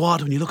good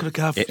squad when you look at it,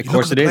 Gav. Of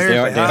course it is. They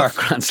are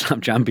Grand Slam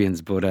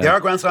champions. But they are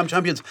Grand Slam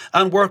champions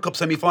and World Cup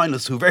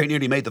semi-finalists who very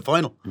nearly made the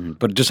final.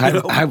 But just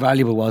how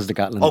valuable was the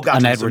Gatland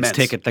and Edwards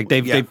ticket? Like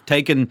they've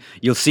taken,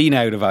 you'll see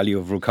now the value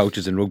of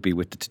coaches in rugby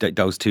with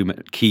those 2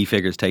 key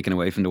figures taken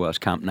away from the Welsh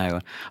camp now.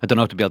 I don't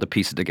know if to be able to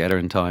piece it together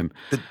in time.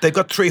 They've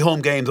got 3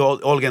 home games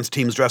all against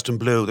teams dressed in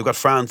blue. They've got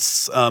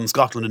France,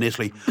 Scotland and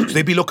Italy. So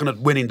they'd be looking at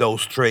winning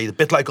those 3. A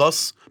bit like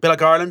us, a bit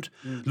like Ireland,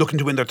 looking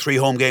to win their 3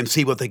 home games,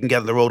 see what they can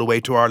get on the road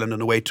away to Ireland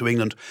and away to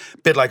England. A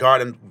bit like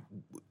Ireland,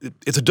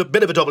 it's a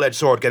bit of a double-edged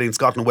sword getting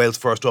Scotland and Wales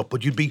first up,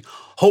 but you'd be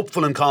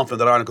hopeful and confident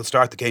that Ireland could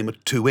start the game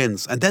with 2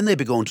 wins, and then they'd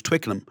be going to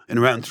Twickenham in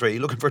round 3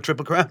 looking for a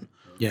triple crown.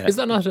 Yeah. Is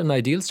that not an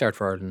ideal start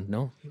for Ireland?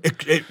 No.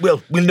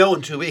 We'll know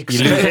in 2 weeks.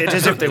 It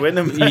is if they win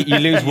them. You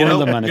lose one of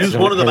them and it's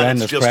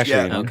horrendous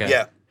pressure.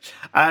 Yeah.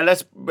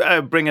 Let's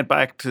bring it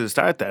back to the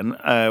start then.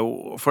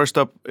 First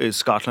up is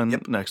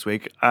Scotland next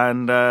week,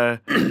 and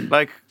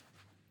like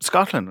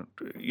Scotland,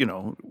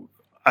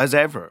 as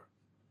ever,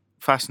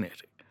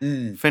 fascinating.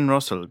 Finn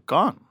Russell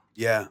gone.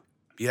 Yeah.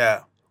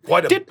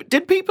 Quite a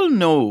Did people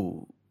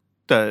know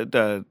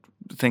that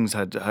things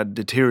had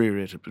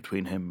deteriorated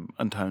between him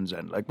and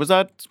Townsend? Like, was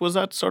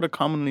that sort of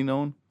commonly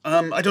known?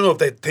 I don't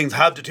know if things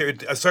have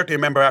deteriorated. I certainly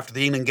remember after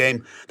the England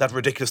game, that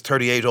ridiculous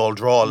 38-all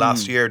draw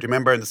last year. Do you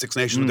remember in the Six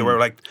Nations they were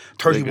like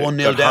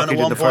 31-0 down at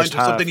one point or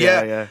something?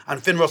 Yeah.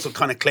 And Finn Russell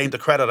kind of claimed the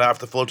credit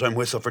after the full-time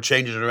whistle for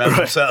changing it around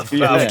himself at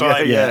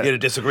half-time. He had a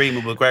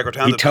disagreement with Gregor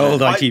Townsend. He told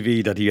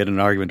ITV that he had an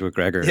argument with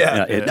Gregor.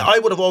 I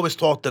would have always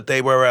thought that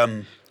they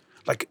were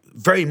like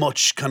very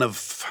much kind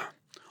of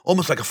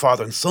almost like a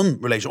father and son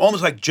relation,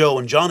 almost like Joe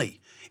and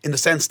Johnny, in the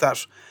sense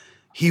that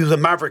he was a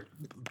Maverick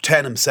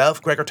 10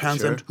 himself, Gregor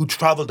Townsend, who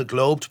travelled the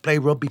globe to play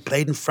rugby,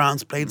 played in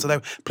France, played in South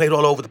Africa, played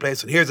all over the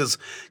place. And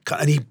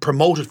and he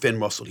promoted Finn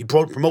Russell. He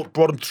brought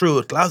him through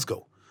at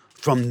Glasgow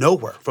from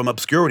nowhere, from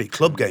obscurity,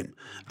 club game,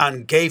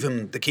 and gave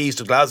him the keys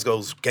to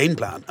Glasgow's game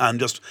plan and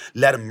just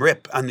let him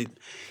rip. And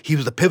he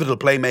was a pivotal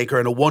playmaker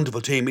in a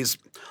wonderful team. He's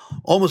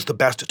almost the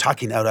best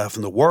attacking out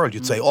in the world,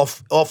 you'd say.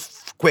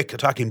 Off quick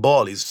attacking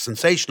ball, he's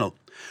sensational.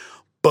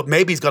 But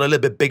maybe he's got a little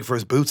bit big for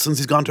his boots since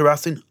he's gone to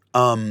Racing.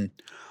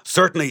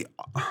 Certainly,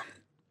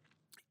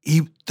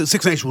 the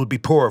Six Nations would be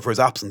poorer for his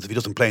absence if he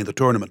doesn't play in the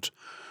tournament.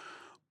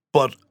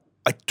 But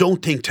I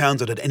don't think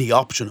Townsend had any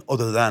option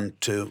other than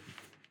to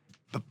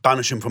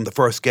banish him from the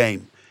first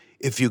game.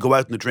 If you go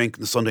out in the drink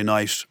on the Sunday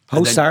night,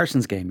 post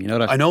Saracens game, you know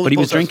that. I know, but he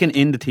was drinking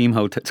in the team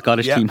hotel,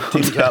 Scottish team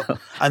hotel,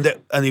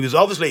 and he was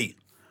obviously.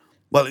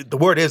 Well, the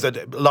word is that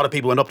a lot of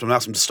people went up to him and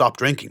asked him to stop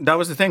drinking. That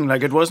was the thing.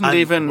 Like, it wasn't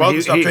even... Rather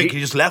than stop drinking, he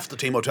just left the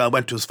team hotel and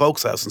went to his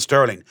folks' house in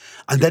Stirling,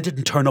 and then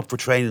didn't turn up for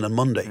training on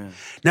Monday. Yeah.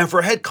 Now,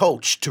 for a head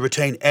coach to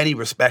retain any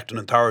respect and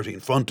authority in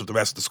front of the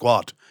rest of the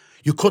squad,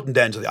 you couldn't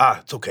then say,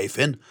 it's okay,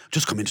 Finn,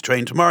 just come into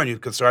training tomorrow and you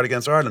can start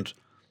against Ireland.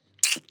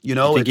 You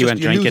know, I think he went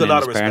drinking in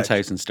his parents'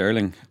 house in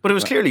Stirling. But it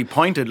was clearly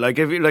pointed. Like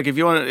if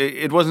you want,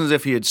 it wasn't as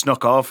if he had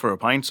snuck off for a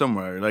pint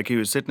somewhere. Like, he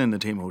was sitting in the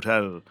team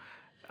hotel.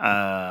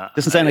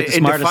 Doesn't sound like the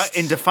smartest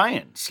in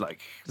defiance.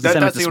 Like, doesn't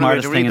sound like the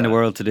smartest thing in the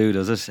world to do,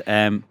 does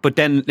it? But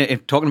then,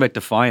 talking about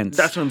defiance,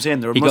 that's what I'm saying.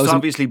 There must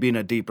obviously been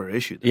a deeper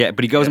issue there. Yeah,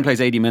 but he goes and plays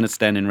 80 minutes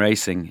then in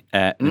Racing,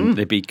 and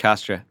they beat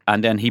Castra,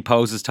 and then he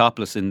poses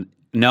topless in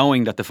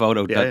knowing that the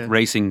photo,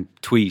 Racing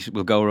tweet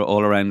will go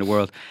all around the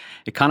world.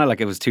 It kind of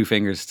like it was two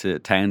fingers to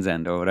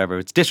Townsend or whatever.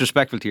 It's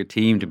disrespectful to your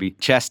team to be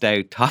chest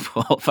out, top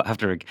off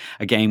after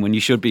a game when you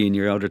should be in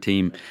your other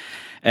team.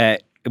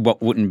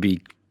 What wouldn't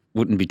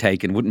be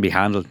taken, wouldn't be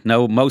handled.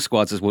 No, most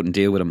squads just wouldn't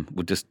deal with him,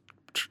 would just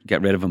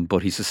get rid of him,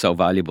 but he's just so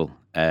valuable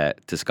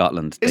to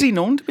Scotland. Is he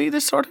known to be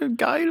this sort of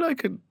guy?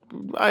 Like,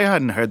 I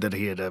hadn't heard that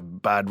he had a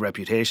bad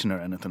reputation or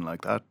anything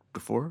like that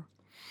before.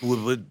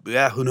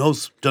 Yeah, who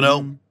knows? Don't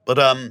know. But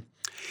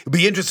it'd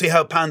be interesting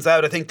how it pans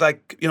out. I think,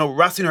 like, you know,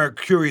 Racing are a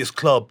curious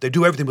club. They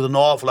do everything with an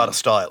awful lot of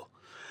style.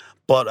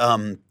 But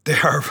they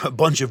are a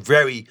bunch of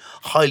very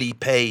highly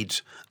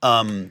paid,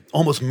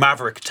 almost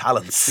maverick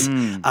talents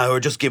who are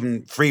just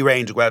given free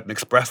rein to go out and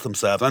express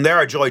themselves. And they're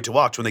a joy to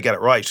watch when they get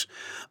it right.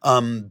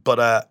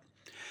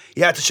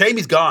 Yeah, it's a shame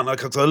he's gone.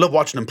 Because I love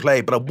watching him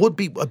play, but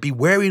I'd be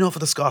wary enough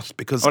of the Scots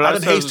because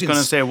Adam Hastings. Going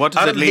to say, what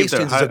does Adam it leave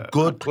Hastings there? is a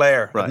good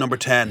player at number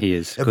 10. He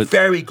is a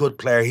very good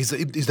player. He's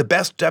the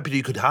best deputy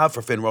you could have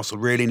for Finn Russell,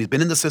 really, and he's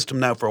been in the system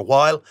now for a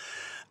while.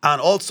 And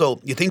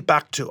also, you think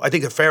back to, I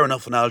think a fair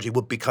enough analogy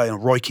would be kind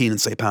of Roy Keane and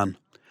Saipan.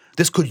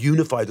 This could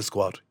unify the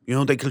squad. You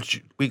know,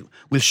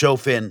 we'll show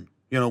Finn.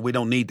 You know, we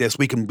don't need this.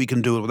 We can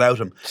do it without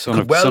him. Son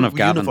of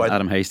Gavin,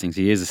 Adam Hastings.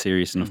 He is a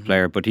serious enough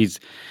player, but he's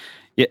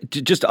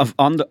just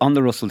on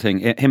the Russell thing.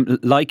 Him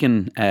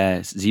liking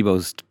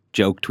Zebo's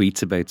joke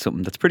tweets about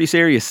something that's pretty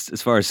serious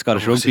as far as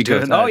Scottish rugby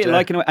goes.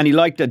 Liking it, and he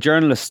liked that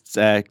journalists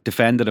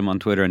defended him on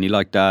Twitter, and he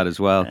liked that as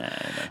well.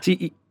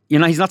 See. You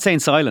know, he's not saying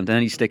silent, and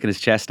then he's sticking his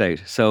chest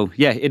out. So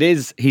yeah, it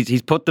is.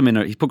 He's put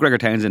Gregor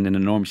Townsend in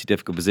an enormously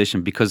difficult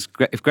position because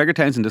if Gregor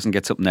Townsend doesn't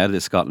get something out of the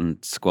Scotland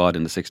squad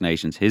in the Six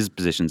Nations, his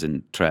position's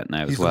in threat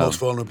now as well. He's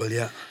the most vulnerable.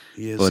 Yeah,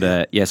 he is.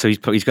 But so he's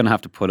going to have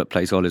to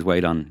place all his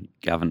weight on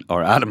Gavin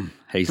or Adam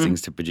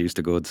Hastings to produce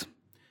the goods.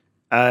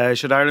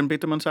 Should Ireland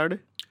beat them on Saturday?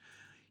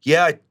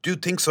 Yeah, I do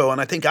think so, and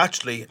I think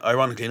actually,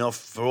 ironically enough,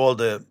 for all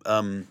the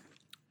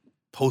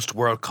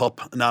post-World Cup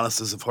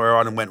analysis of where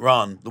Ireland went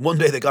wrong, the one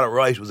day they got it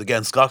right was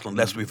against Scotland,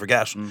 lest we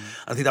forget.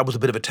 I think that was a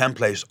bit of a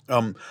template.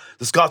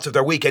 The Scots, if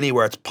they're weak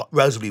anywhere, it's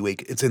relatively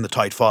weak. It's in the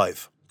tight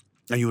five.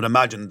 And you would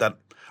imagine that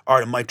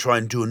Ireland might try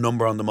and do a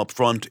number on them up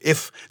front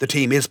if the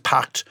team is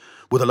packed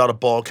with a lot of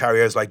ball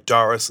carriers like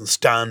Doris and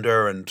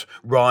Stander and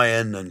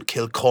Ryan and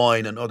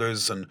Kilcoyne and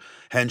others and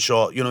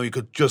Henshaw. You know, you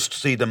could just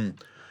see them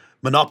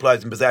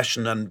monopolising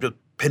possession and just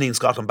pinning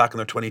Scotland back in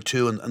their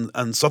 22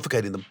 and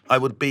suffocating them. I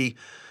would be...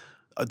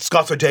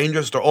 Scots are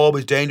dangerous. They're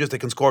always dangerous. They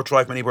can score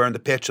try from anywhere in the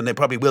pitch, and they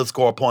probably will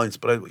score points.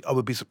 But I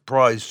would be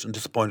surprised and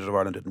disappointed if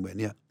Ireland didn't win.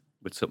 Yeah,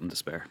 with something to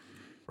spare.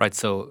 Right.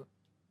 So,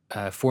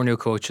 4 new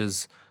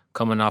coaches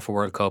coming off a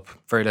World Cup.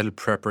 Very little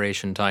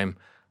preparation time.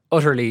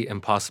 Utterly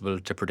impossible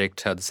to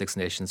predict how the Six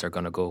Nations are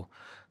going to go.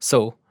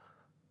 So,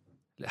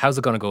 how's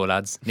it going to go,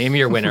 lads? Name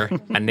your winner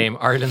and name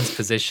Ireland's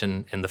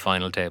position in the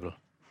final table.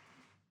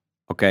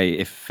 Okay,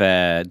 if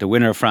the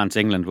winner of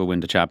France-England will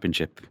win the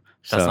championship.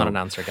 That's So- not an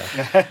answer,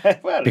 guy.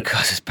 Well,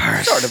 Because it's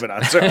Paris. sort of an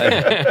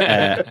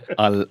answer.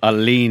 I'll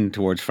lean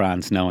towards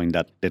France, knowing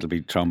that it'll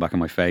be thrown back in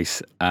my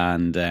face,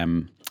 and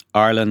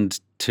Ireland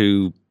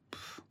to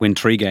win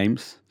 3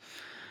 games,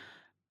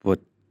 but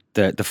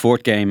the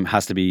fourth game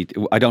has to be.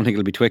 I don't think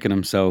it'll be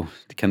Twickenham. So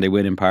can they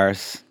win in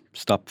Paris?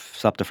 Stop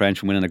the French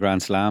from winning a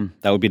Grand Slam.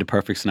 That would be the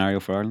perfect scenario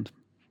for Ireland.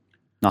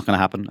 Not going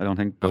to happen, I don't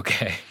think. But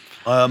Okay.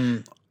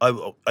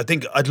 I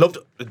think I'd love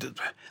to.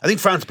 I think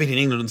France beating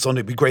England on Sunday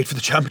would be great for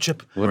the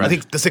championship. I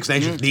think the Six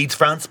Nations needs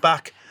France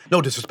back.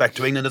 No disrespect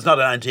to England, it's not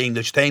an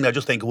anti-English thing. I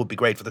just think it would be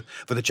great for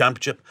the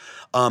championship.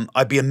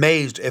 I'd be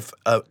amazed if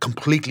a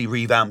completely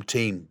revamped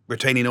team,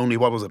 retaining only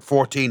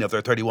 14 of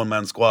their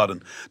 31-man squad,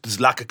 and there's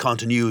lack of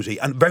continuity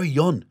and very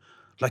young.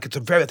 Like I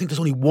think there's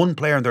only one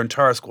player in their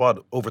entire squad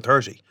over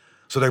 30.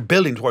 So they're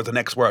building towards the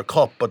next World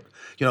Cup, but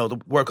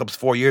the World Cup's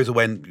 4 years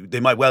away and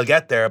they might well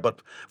get there.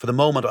 But for the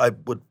moment, I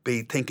would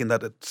be thinking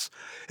that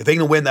if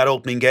England win that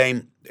opening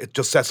game, it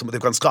just sets them.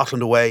 They've got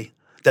Scotland away,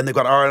 then they've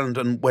got Ireland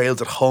and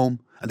Wales at home,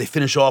 and they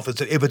finish off.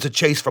 If it's a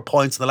chase for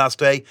points in the last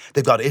day,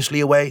 they've got Italy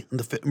away in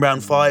the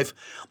round 5.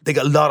 They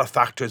got a lot of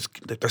factors.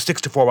 They're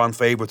 6-4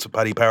 favourites with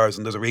Paddy Powers,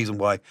 and there's a reason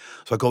why.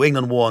 So I go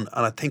England 1,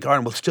 and I think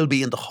Ireland will still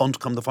be in the hunt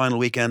come the final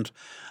weekend,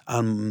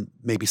 and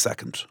maybe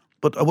second.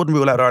 But I wouldn't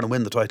rule out Ireland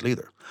win the title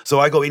either. So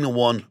I go England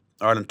 1,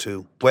 Ireland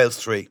 2, Wales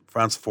 3,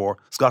 France 4,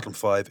 Scotland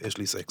 5,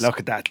 Italy 6. Look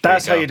at that.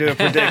 That's how you do a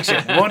prediction.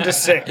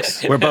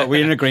 1-6.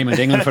 we're in agreement.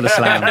 England for the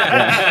slam.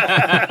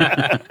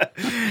 Yeah.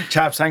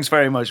 Chaps, thanks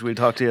very much. We'll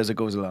talk to you as it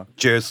goes along.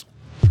 Cheers.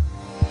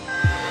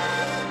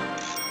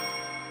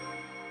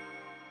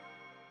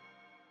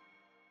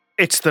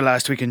 It's the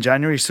last week in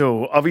January,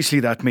 so obviously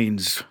that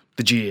means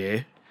the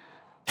GA.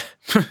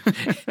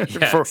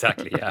 Yeah,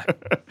 exactly. Yeah.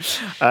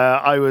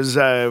 I was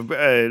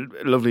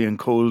lovely and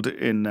cold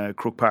in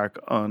Crook Park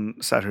on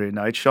Saturday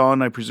night. Sean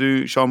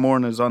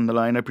Moran is on the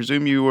line. I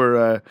presume you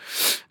were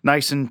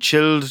nice and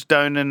chilled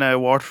down in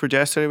Waterford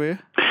yesterday, were you?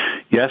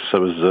 Yes, I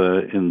was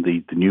in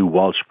the new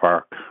Walsh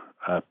Park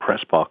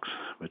press box,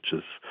 which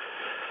has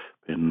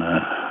been,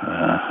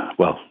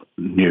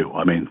 new.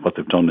 I mean, what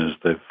they've done is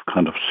they've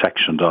kind of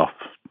sectioned off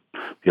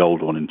the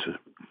old one into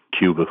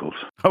cubicles.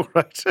 Oh,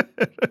 right.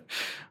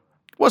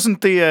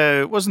 Wasn't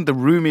the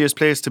roomiest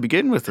place to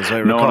begin with, as I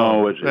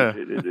recall? No,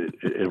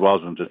 it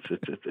wasn't.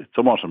 It's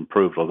somewhat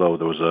improved, although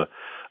there was a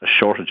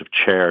shortage of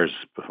chairs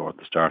before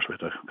the start. We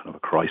had a kind of a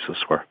crisis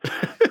where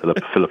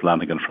Philip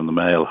Lanigan from the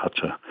Mail had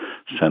to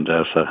send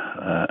out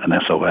an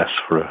SOS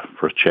for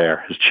a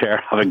chair. His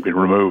chair having been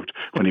removed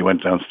when he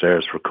went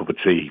downstairs for a cup of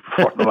tea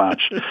before the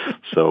match.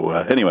 So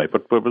anyway,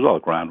 but it was all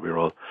grand. We were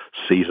all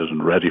seated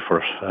and ready for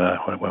it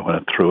when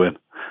it threw in.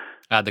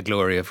 The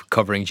glory of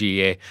covering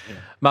GEA. Yeah.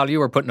 Mal, you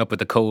were putting up with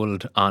the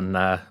cold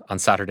on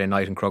Saturday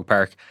night in Croke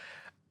Park,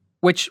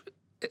 which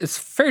it's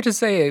fair to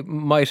say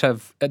might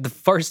have, the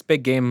first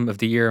big game of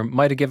the year,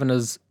 might have given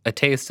us a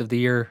taste of the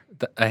year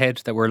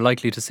ahead that we're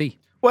likely to see.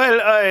 Well,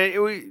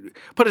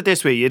 put it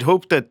this way, you'd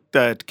hope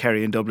that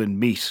Kerry and Dublin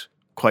meet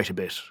quite a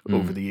bit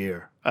over the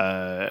year.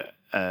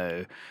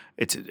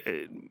 It's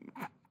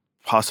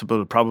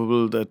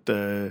probable that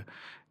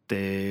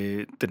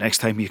the next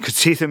time you could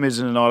see them is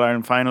in an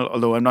All-Ireland final,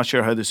 although I'm not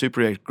sure how the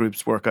Super 8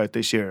 groups work out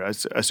this year.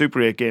 A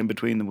Super 8 game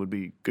between them would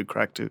be good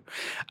crack too.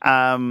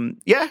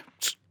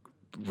 It's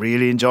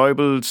really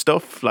enjoyable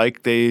stuff.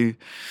 Like they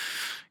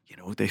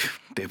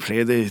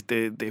play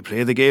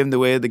the game the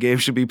way the game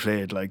should be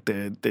played. Like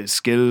the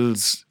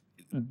skills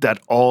that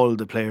all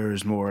the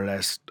players more or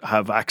less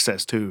have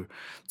access to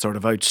sort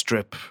of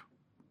outstrip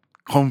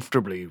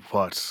comfortably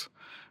what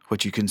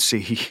you can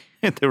see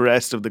in the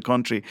rest of the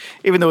country,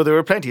 even though there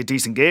were plenty of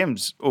decent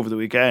games over the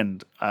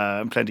weekend,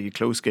 and plenty of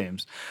close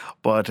games.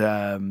 But,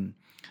 their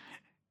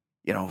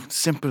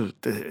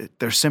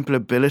simple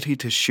ability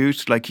to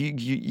shoot. Like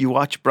you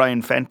watch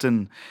Brian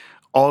Fenton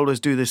always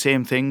do the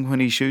same thing when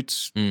he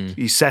shoots.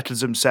 He settles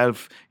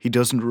himself. He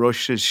doesn't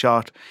rush his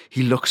shot.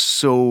 He looks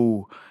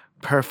so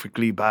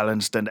perfectly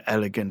balanced and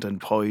elegant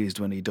and poised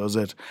when he does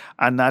it,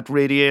 and that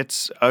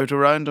radiates out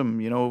around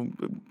him.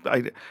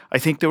 I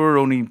think there were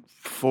only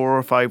 4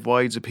 or 5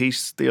 wides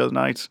apiece the other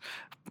night.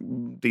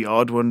 The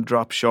odd one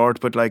dropped short,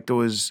 but like there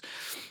was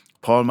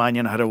Paul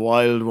Mannion had a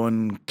wild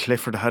one,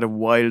 Clifford had a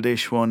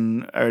wildish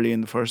one early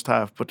in the first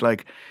half, but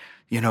the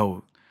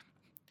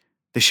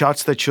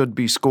shots that should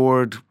be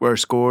scored were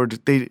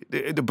scored. The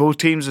both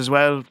teams as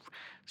well.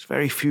 There's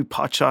very few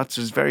pot shots.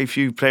 There's very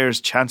few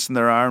players chancing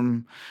their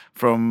arm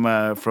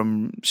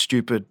from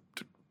stupid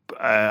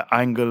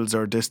angles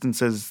or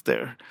distances.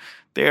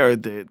 They are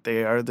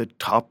the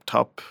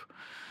top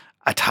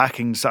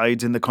attacking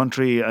sides in the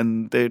country,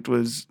 and they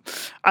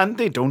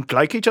don't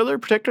like each other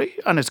particularly,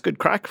 and it's good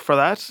crack for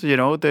that.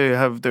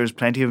 There's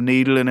plenty of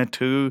needle in it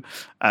too.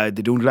 They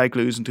don't like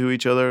losing to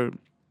each other.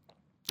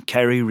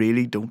 Kerry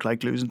really don't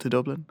like losing to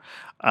Dublin.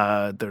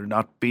 They're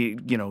not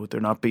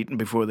beaten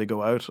before they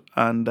go out,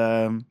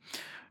 and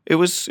it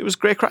was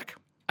great crack.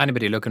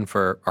 Anybody looking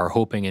for or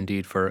hoping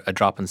indeed for a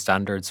drop in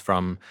standards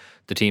from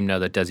the team now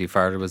that Dessie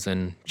Farrell was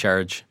in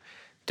charge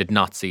did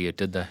not see it,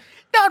 did they?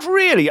 Not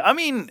really. I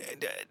mean,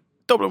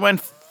 Dublin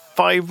went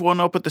 5-1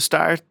 up at the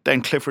start.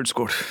 Then Clifford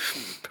scored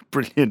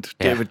brilliant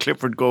David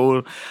Clifford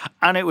goal,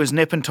 and it was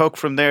nip and tuck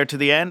from there to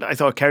the end. I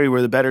thought Kerry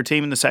were the better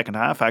team in the second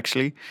half,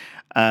 actually.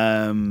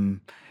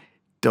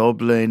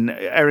 Dublin,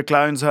 Eric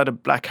Lowndes had a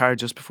black card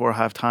just before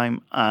half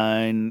time,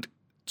 and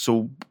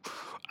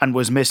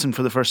was missing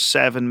for the first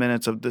 7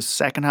 minutes of the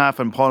second half,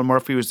 and Paul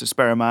Murphy was the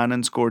spare man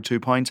and scored 2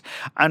 points.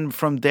 And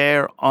from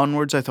there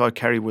onwards, I thought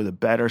Kerry were the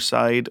better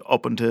side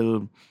up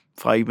until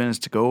 5 minutes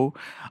to go.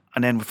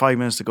 And then with 5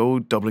 minutes to go,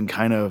 Dublin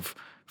kind of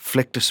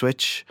flicked a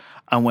switch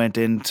and went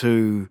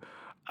into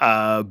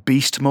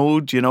beast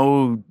mode,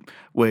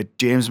 with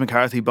James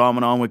McCarthy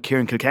bombing on with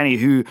Kieran Kilkenny,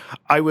 who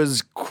I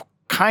was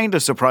kind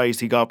of surprised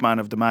he got man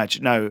of the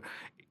match. Now,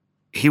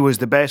 he was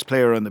the best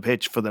player on the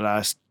pitch for the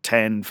last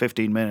 10,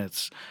 15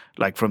 minutes,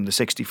 like from the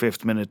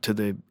 65th minute to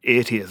the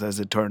 80th, as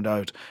it turned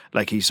out.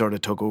 Like, he sort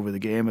of took over the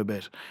game a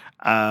bit.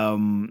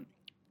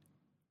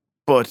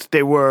 But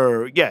they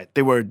were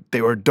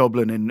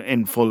Dublin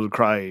in full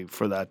cry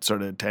for that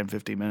sort of 10,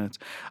 15 minutes,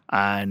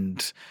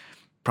 and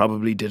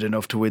probably did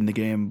enough to win the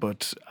game.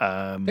 But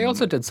they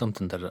also did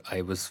something that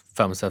I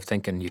found myself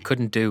thinking you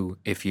couldn't do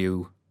if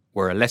you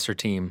were a lesser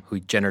team who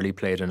generally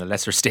played in a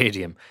lesser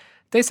stadium.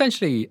 They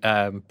essentially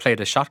played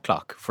a shot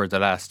clock for the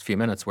last few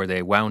minutes, where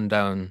they wound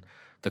down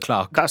the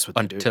clock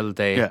until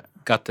they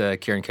got the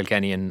Kieran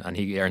Kilkenny and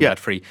he earned that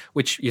free,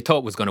 which you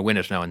thought was going to win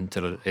it now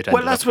until it ended.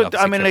 Well, that's what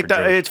I mean. Like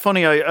that, it's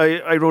funny.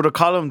 I wrote a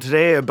column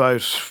today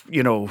about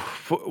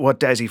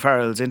what Dessie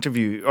Farrell's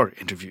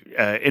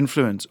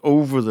influence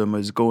over them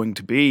is going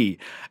to be.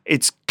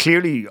 It's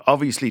clearly,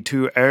 obviously,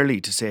 too early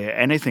to say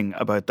anything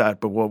about that.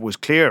 But what was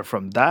clear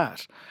from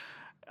that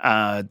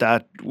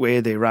way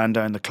they ran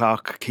down the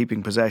clock,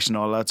 keeping possession,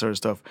 all that sort of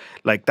stuff.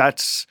 Like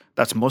that's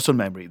muscle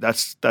memory.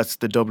 That's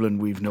the Dublin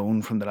we've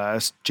known from the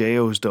last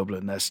J.O.'s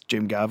Dublin. That's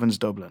Jim Gavin's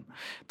Dublin.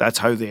 That's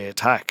how they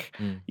attack.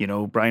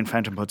 Brian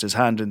Fenton puts his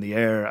hand in the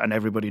air and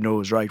everybody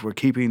knows, right, we're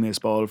keeping this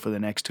ball for the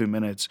next 2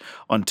 minutes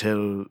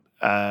until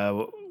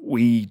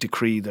we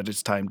decree that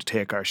it's time to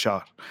take our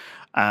shot.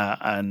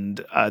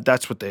 And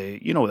that's what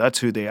that's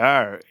who they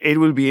are. It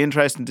will be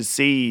interesting to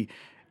see,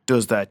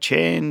 does that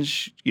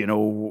change?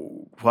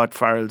 What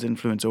Farrell's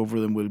influence over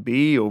them will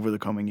be over the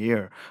coming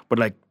year.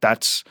 But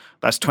that's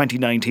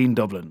 2019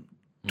 Dublin,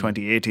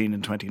 2018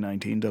 and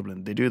 2019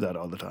 Dublin. They do that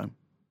all the time.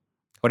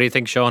 What do you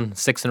think, Sean?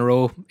 6 in a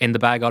row in the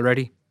bag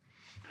already?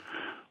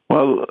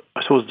 Well,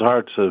 I suppose it's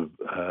hard to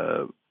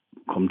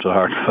come to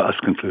hard and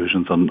fast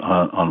conclusions on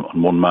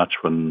one match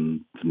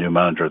when the new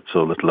manager had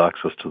so little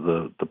access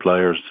to the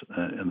players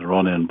in the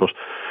run-in. But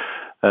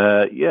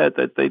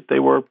they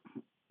were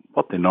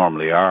what they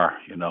normally are,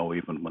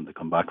 even when they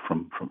come back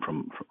from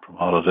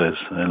holidays.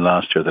 And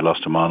last year they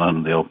lost to Monaghan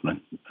in the opening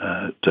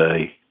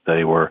day.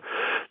 They were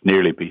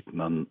nearly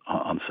beaten on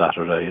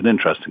Saturday. An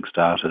interesting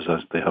stat is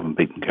that they haven't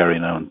beaten Kerry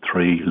now in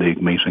 3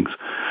 league meetings.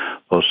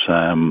 But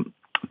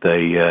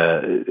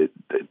they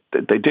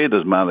did,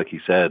 as Malachy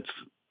said,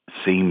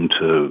 seem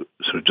to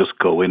sort of just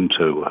go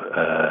into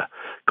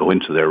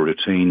their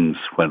routines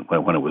when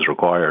it was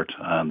required.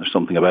 And there's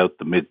something about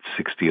the mid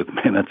 60th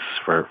minutes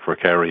for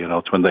Kerry.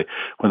 It's when they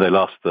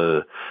lost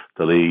the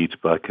lead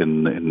back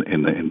in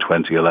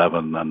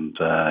 2011, and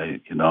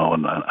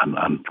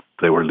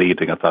they were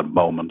leading at that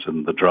moment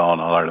in the drawn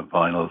All-Ireland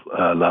final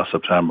last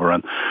September,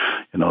 and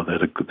they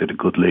had a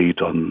good lead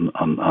on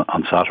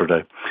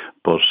Saturday.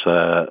 But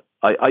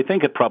I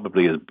think it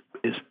probably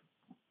is.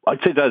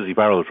 I'd say Dessie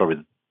Farrell is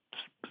probably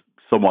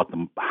somewhat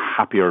the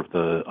happier of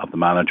the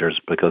managers,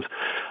 because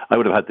I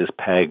would have had this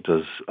pegged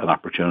as an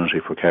opportunity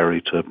for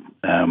Kerry to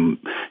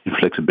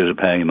inflict a bit of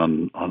pain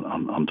on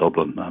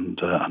Dublin and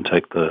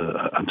take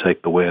the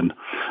win.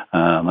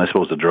 I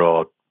suppose the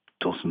draw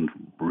doesn't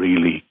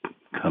really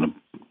kind of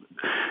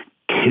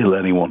kill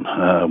anyone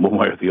one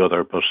way or the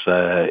other, but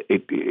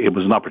it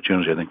was an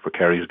opportunity, I think, for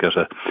Kerry to get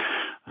a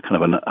kind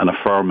of an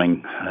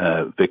affirming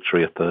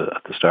victory at the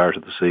start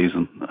of the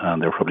season,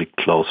 and they were probably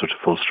closer to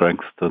full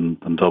strength than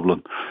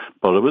Dublin.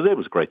 But it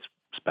was a great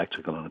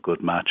spectacle and a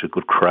good match, a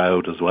good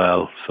crowd as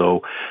well.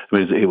 So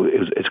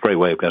it's a great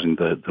way of getting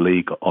the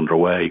league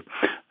underway.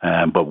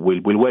 But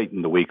we'll wait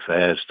in the weeks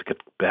ahead to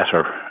get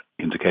better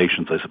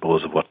indications, I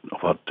suppose, of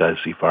what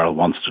Dessie Farrell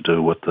wants to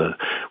do with the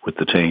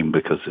team,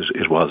 because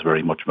it was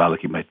very much,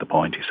 Malachy made the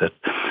point. He said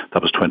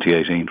that was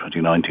 2018,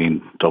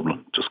 2019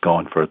 Dublin, just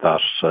going for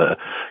that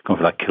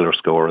killer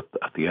score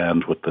at the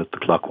end with the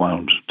clock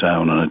wound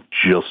down, and it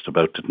just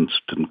about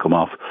didn't come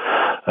off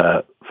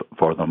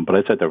for them. But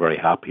I'd say they're very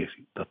happy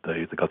that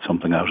they got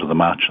something out of the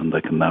match, and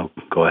they can now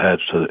go ahead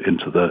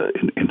into the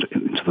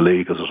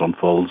league as it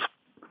unfolds.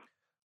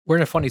 We're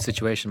in a funny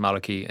situation,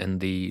 Malachy, in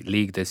the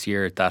league this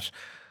year, that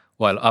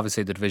while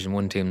obviously the Division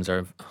 1 teams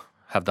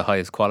have the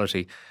highest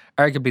quality,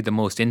 arguably the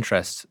most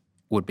interest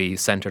would be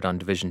centred on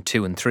Division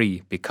 2 and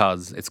 3,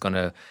 because it's going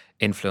to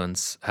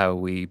influence how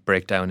we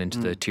break down into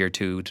the Tier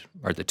 2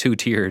 or the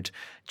 2-tiered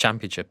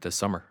championship this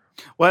summer.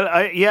 Well,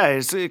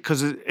 it's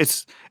because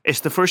it's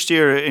the first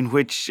year in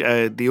which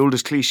the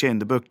oldest cliche in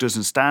the book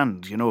doesn't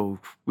stand. You know,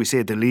 we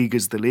say the league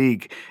is the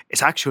league.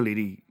 It's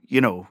actually,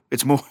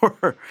 it's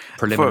more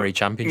Preliminary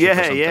championship or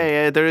something.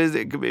 Yeah. There is,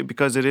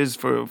 because it is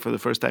for the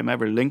first time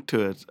ever linked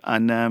to it,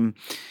 and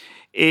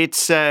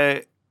it's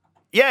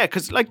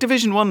because like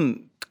Division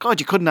 1, God,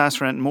 you couldn't ask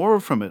for anything more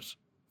from it.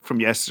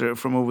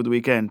 From over the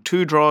weekend,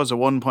 2 draws, a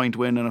 1-point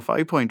win, and a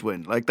 5-point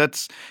win. Like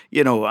that's,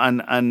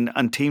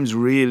 and teams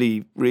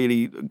really,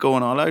 really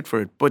going all out for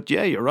it. But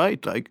yeah, you're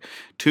right. Like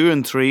 2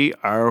 and 3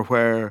 are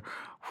where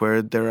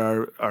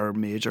there are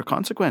major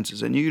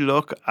consequences. And you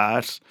look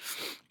at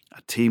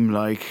a team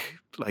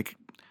like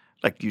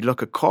you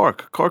look at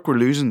Cork. Cork were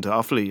losing to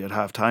Offaly at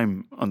half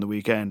time on the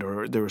weekend,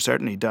 or they were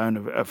certainly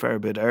down a fair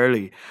bit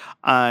early.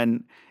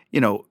 And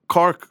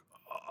Cork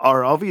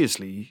are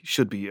obviously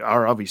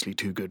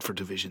too good for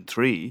Division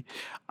 3.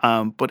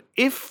 But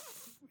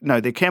now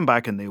they came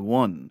back and they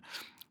won.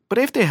 But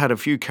if they had a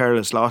few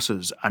careless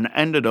losses and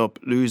ended up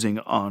losing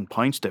on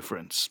points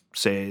difference,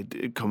 say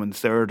coming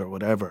third or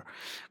whatever,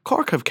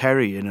 Cork have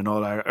Kerry in in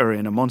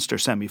a Munster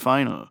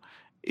semi-final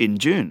in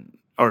June,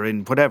 or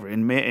in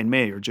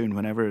May or June,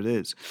 whenever it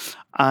is,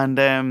 and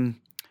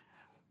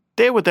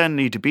they would then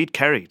need to beat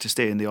Kerry to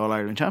stay in the All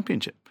Ireland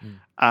Championship,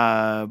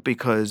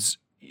 because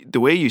the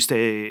way you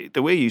stay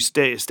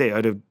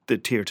out of the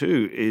Tier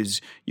 2 is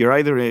you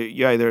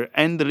either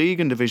end the league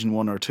in Division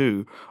 1 or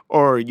 2,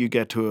 or you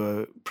get to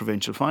a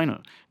provincial final.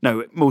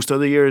 Now, most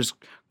other years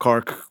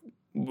Cork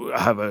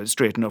have a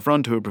straight enough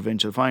run to a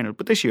provincial final,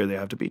 but this year they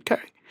have to beat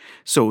Kerry,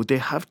 so they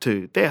have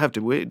to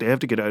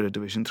get out of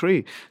Division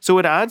 3. So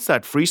it adds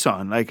that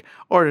frisson. Like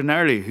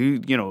ordinarily, who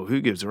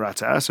gives a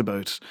rat's ass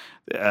about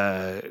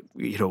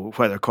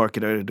whether Cork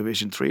get out of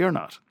Division 3 or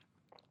not.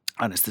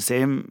 And it's the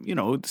same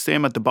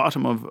at the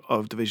bottom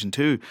of Division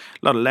 2.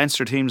 A lot of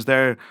Leinster teams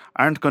there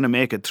aren't going to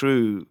make it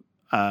through,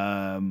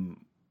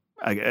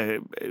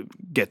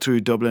 get through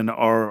Dublin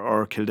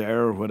or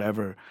Kildare or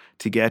whatever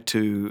to get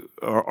to,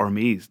 or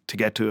Meath to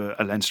get to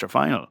a Leinster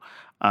final.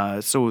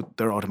 So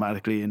they're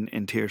automatically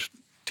in Tier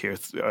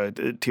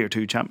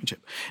 2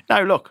 championship.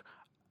 Now, look,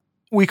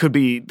 we could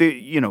we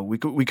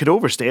could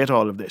overstate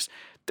all of this.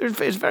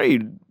 It's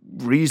very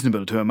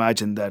reasonable to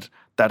imagine that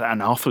an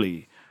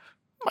Offaly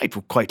might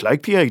quite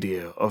like the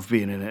idea of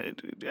being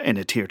in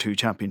a Tier 2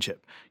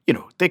 championship.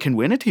 They can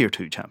win a Tier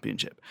 2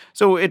 championship.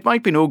 So it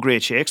might be no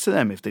great shakes to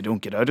them if they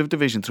don't get out of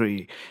Division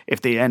 3, if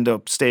they end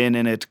up staying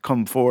in it,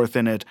 come fourth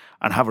in it,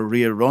 and have a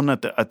real run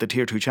at the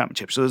Tier 2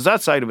 championship. So there's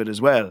that side of it as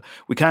well.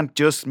 We can't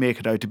just make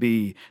it out to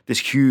be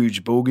this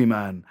huge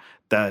bogeyman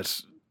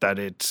that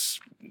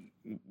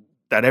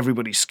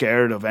everybody's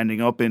scared of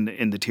ending up in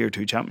the Tier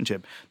 2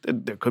 championship.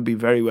 There could be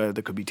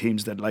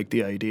teams that like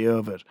the idea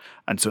of it.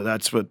 And so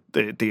that's what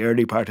the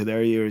early part of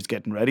their year is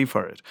getting ready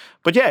for it.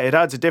 But yeah, it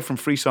adds a different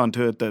frisson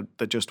to it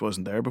that just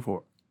wasn't there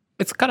before.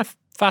 It's kind of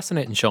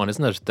fascinating, Sean,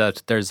 isn't it?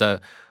 That there's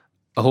a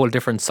whole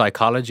different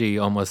psychology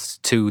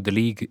almost to the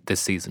league this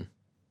season.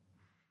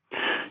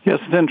 Yes,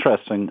 it's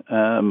interesting.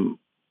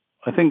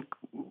 I think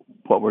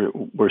what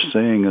we're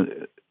seeing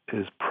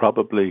is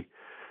probably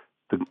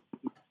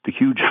the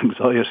huge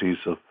anxieties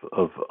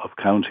of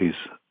counties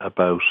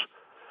about,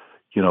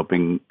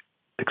 being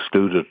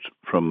excluded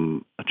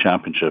from a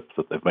championship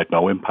that they've made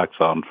no impacts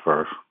on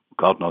for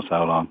God knows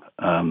how long.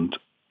 And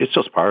it's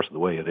just part of the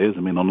way it is.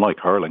 I mean, unlike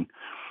hurling,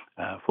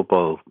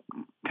 football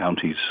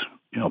counties,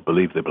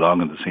 believe they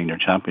belong in the senior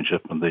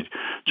championship, and they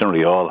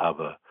generally all have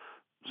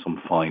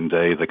some fine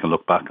day they can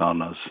look back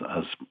on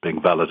as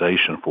being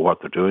validation for what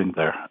they're doing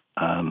there.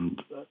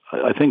 And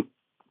I think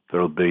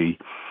there'll be,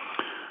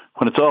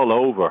 when it's all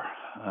over,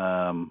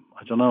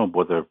 I don't know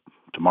whether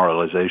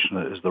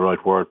demoralisation is the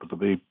right word, but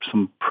there'll be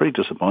some pretty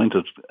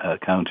disappointed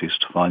counties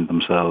to find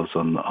themselves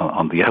on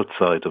the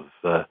outside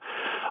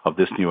of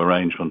this new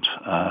arrangement.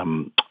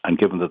 And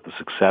given that the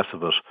success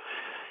of it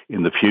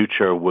in the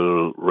future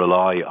will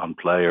rely on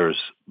players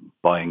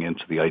buying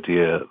into the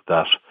idea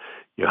that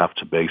you have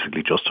to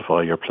basically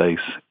justify your place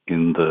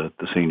in the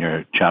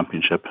senior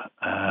championship,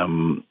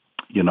 that'll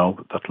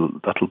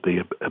be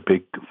a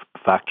big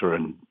factor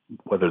in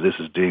whether this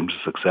is deemed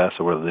a success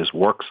or whether this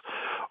works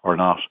or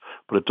not.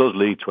 But it does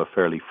lead to a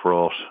fairly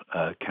fraught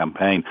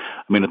campaign.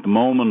 I mean, at the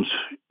moment,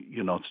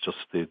 it's just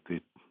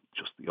the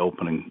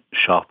opening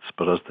shots.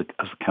 But as the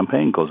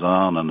campaign goes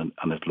on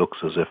and it looks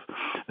as if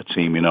a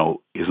team,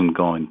 isn't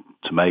going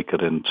to make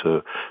it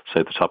into,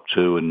 say, the top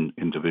 2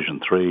 in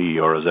Division 3,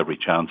 or has every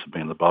chance of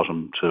being the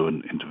bottom 2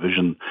 in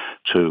Division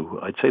 2,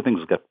 I'd say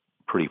things get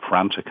pretty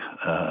frantic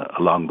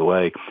along the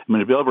way. I mean,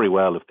 it'd be all very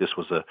well if this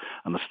was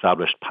an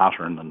established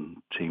pattern and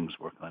teams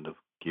were kind of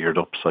geared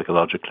up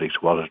psychologically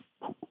to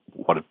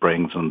what it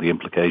brings and the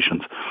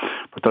implications,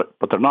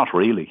 but they're not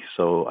really.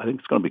 So I think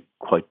it's going to be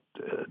quite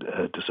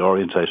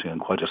disorientating and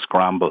quite a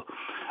scramble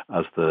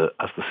as the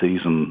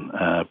season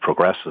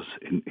progresses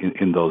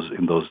in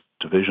those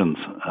divisions.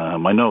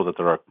 I know that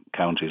there are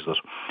counties that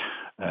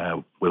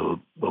will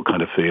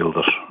kind of feel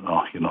that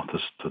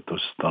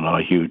there's not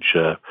a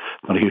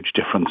huge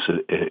difference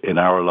in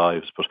our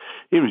lives. But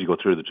even as you go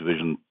through the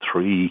Division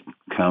 3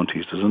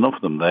 counties, there's enough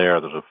of them there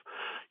that have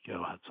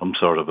had some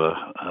sort of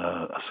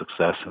a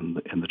success in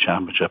the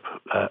championship,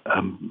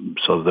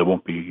 so they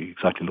won't be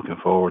exactly looking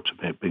forward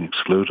to being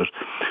excluded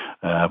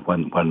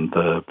when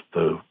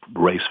the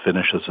race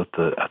finishes at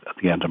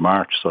the end of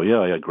March. So yeah,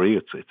 I agree.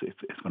 It's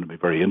going to be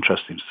very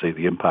interesting to see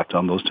the impact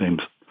on those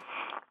teams.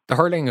 The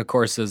hurling, of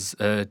course, is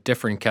a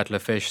different kettle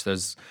of fish.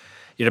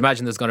 You'd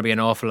imagine there's going to be an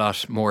awful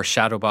lot more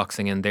shadow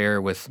boxing in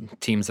there with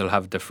teams that'll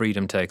have the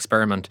freedom to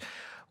experiment.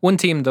 One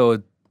team,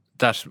 though,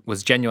 that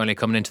was genuinely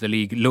coming into the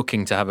league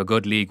looking to have a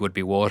good league would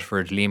be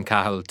Waterford. Liam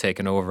Cahill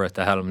taking over at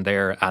the helm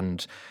there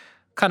and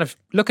kind of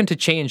looking to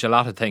change a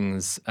lot of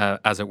things,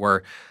 as it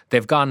were.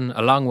 They've gone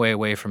a long way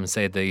away from,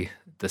 say, the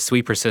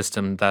sweeper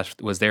system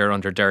that was there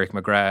under Derek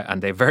McGrath,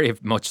 and they very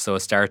much so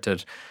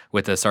started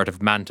with a sort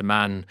of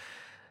man-to-man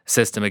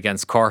system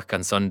against Cork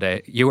on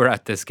Sunday. You were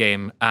at this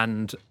game,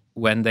 and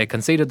when they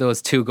conceded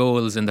those 2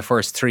 goals in the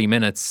first 3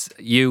 minutes,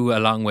 you,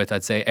 along with,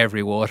 I'd say,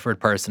 every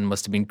Waterford person,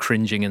 must have been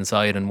cringing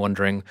inside and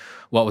wondering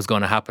what was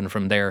going to happen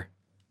from there.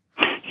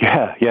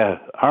 Yeah,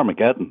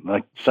 Armageddon.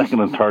 Like second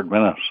and third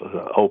minute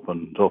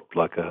opened up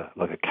like a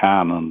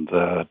can, and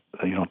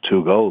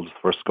 2 goals, the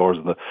first scores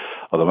of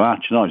the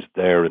match. I was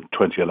there in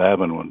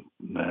 2011 when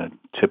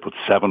Tip put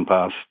 7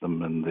 past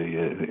them in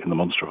the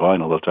Munster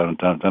final down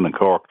in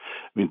Cork.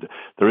 I mean,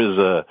 there is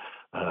a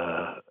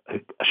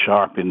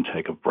sharp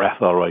intake of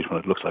breath, all right, when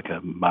it looks like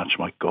a match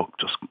might go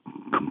just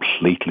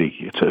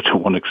completely to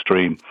one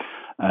extreme.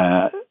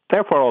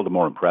 Therefore, all the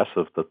more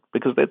impressive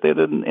because they had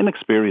an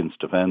inexperienced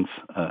defence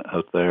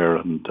out there,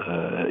 and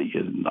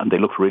they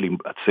looked really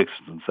at 6s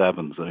and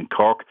 7s. I mean,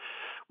 Cork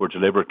were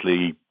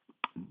deliberately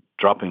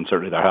dropping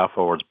certainly their half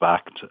forwards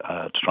back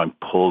to try and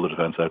pull the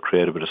defence out,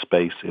 create a bit of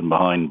space in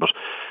behind. But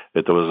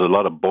there was a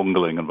lot of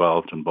bungling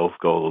involved in both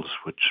goals,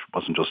 which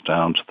wasn't just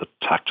down to the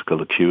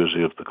tactical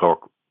acuity of the Cork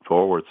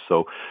forwards.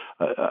 So,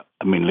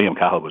 Liam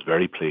Cahill was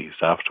very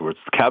pleased afterwards.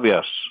 The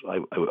caveat I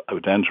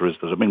would enter is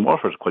that,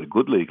 Waterford was quite a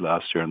good league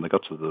last year, and they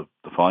got to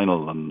the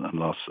final and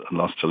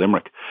lost to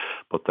Limerick.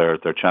 But their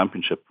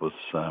championship was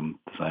the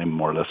same,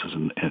 more or less, as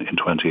in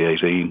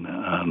 2018.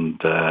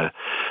 And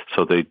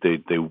so they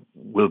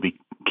will be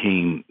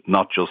keen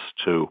not just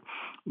to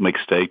make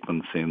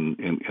statements in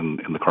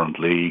the current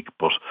league,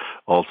 but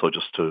also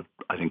just to,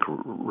 I think,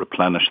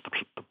 replenish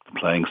the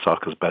playing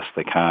stock as best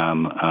they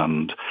can,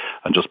 and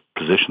just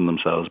position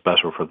themselves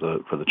better for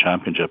the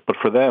championship. But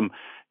for them,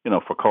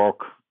 for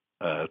Cork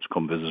to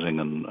come visiting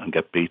and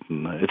get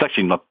beaten, it's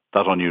actually not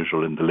that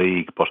unusual in the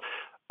league. But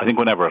I think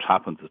whenever it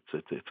happens,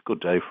 it's a good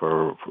day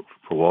for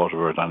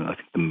Waterford, and I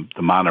think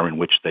the manner in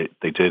which they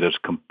did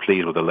it,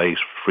 complete with a late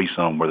free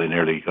zone where they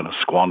nearly kind of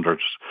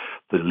squandered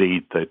the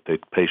lead they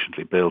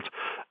patiently built,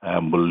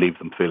 will leave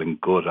them feeling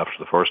good after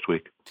the first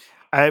week.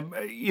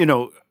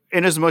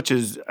 In as much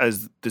as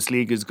this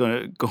league is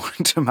going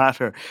to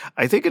matter,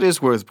 I think it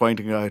is worth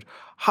pointing out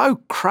how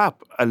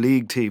crap a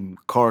league team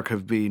Cork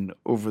have been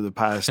over the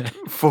past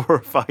 4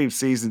 or 5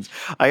 seasons.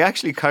 I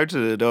actually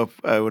counted it up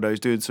when I was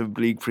doing some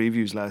league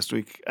previews last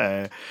week.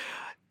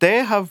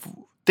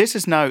 This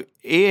is now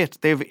 8.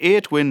 They have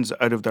 8 wins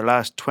out of their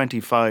last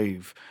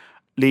 25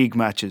 league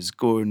matches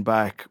going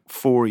back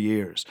 4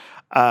 years.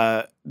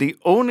 The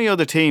only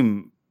other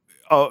team,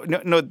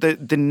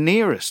 the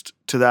nearest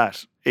to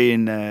that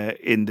in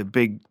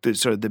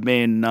the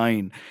main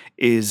 9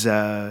 is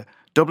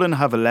Dublin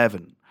have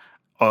 11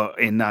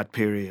 in that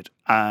period,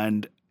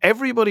 and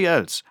everybody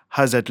else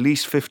has at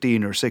least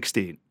 15 or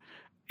 16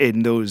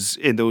 in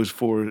those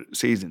 4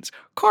 seasons.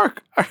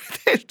 Cork,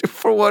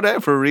 for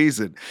whatever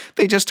reason,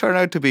 they just turn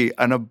out to be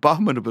an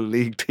abominable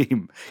league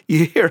team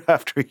year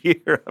after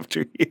year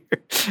after year.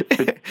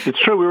 It's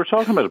true. We were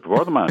talking about it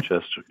before the match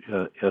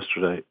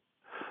yesterday.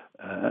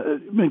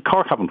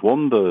 Cork haven't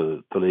won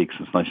the league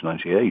since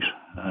 1998.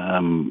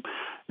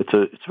 It's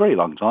a very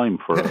long time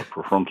for a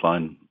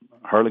frontline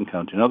hurling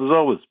county. Now, there's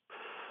always,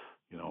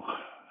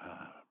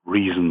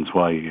 reasons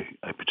why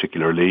a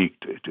particular league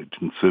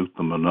didn't suit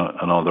them and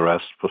all the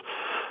rest. But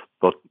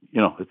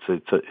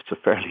it's a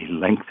fairly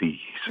lengthy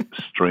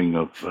string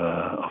of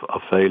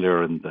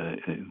failure in the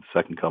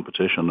second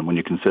competition. And when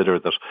you consider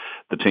that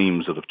the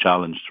teams that have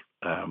challenged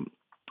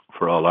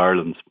for All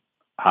Ireland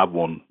have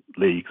won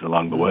leagues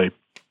along the way.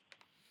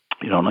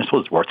 And I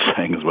suppose it's worth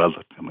saying as well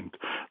that it's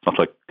not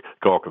like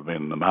Cork have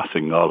been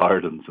amassing All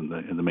Irelands in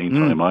the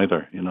meantime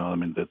either.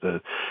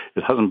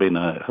 It hasn't been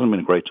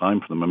a great time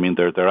for them.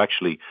 They're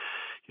actually,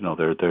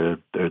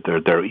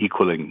 they're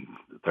equaling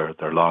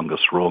their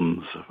longest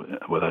runs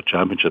with a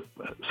championship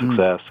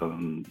success,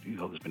 and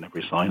there's been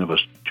every sign of it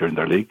during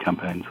their league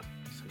campaigns.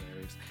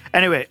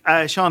 Anyway,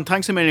 Sean,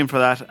 thanks a million for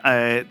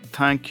that.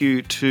 Thank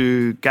you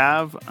to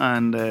Gav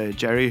and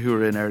Jerry, who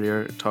were in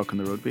earlier talking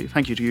the rugby.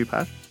 Thank you to you,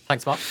 Pat.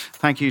 Thanks, Bob.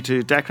 Thank you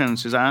to Declan and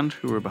Suzanne,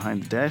 who were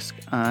behind the desk,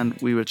 and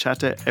we will chat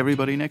to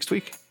everybody next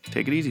week.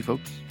 Take it easy,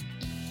 folks.